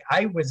hunt. Like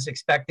I was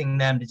expecting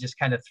them to just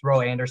kind of throw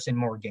Anderson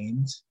more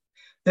games.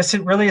 This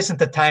really isn't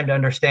the time to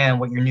understand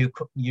what your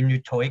new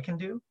toy can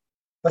do.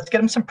 Let's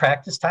get him some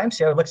practice time,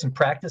 see how it looks in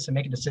practice, and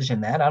make a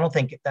decision then. I don't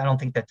think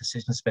that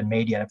decision's been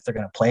made yet if they're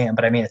going to play him,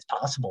 but I mean, it's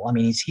possible. I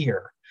mean, he's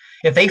here.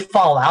 If they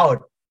fall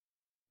out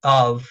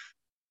of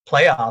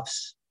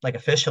playoffs, like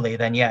officially,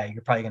 then yeah,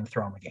 you're probably going to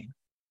throw him a game.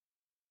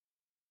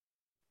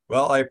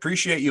 Well, I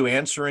appreciate you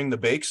answering the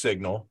bake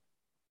signal.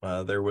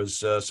 There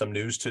was some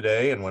news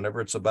today, and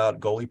whenever it's about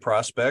goalie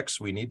prospects,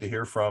 we need to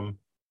hear from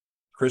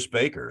Kris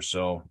Baker.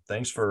 So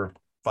thanks for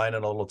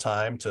finding a little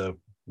time to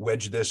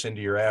wedge this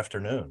into your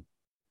afternoon.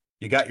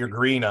 You got your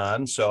green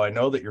on, so I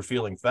know that you're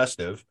feeling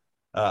festive.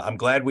 I'm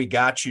glad we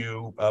got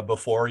you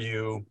before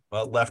you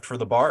left for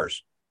the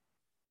bars.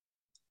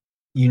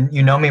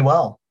 You know me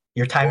well.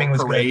 Your timing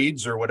was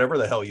parades good. Or whatever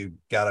the hell you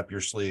got up your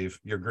sleeve.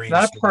 Your green.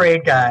 Not a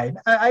parade guy.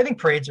 I think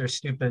parades are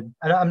stupid.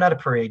 I'm not a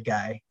parade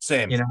guy.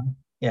 Same.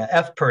 Yeah.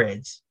 F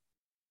parades.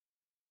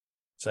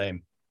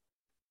 Same.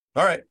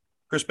 All right,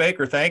 Kris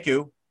Baker. Thank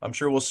you. I'm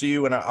sure we'll see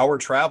you in our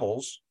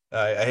travels.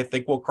 I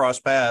think we'll cross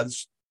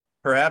paths,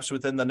 perhaps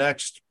within the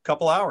next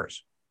couple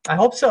hours. I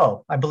hope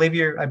so. I believe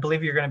you're going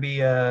to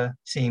be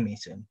seeing me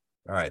soon.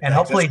 All right, and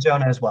hopefully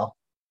Jonah as well.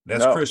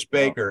 That's Kris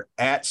Baker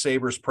at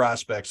Sabres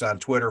Prospects on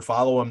Twitter.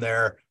 Follow him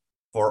there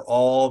for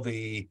all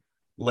the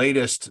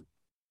latest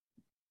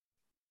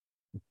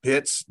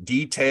bits,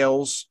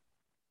 details,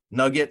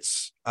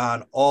 nuggets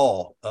on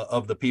all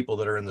of the people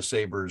that are in the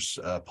Sabres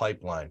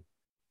pipeline.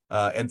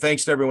 And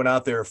thanks to everyone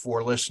out there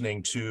for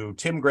listening to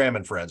Tim Graham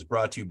and Friends,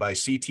 brought to you by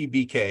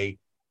CTBK,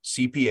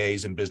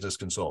 CPAs and Business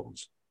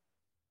Consultants.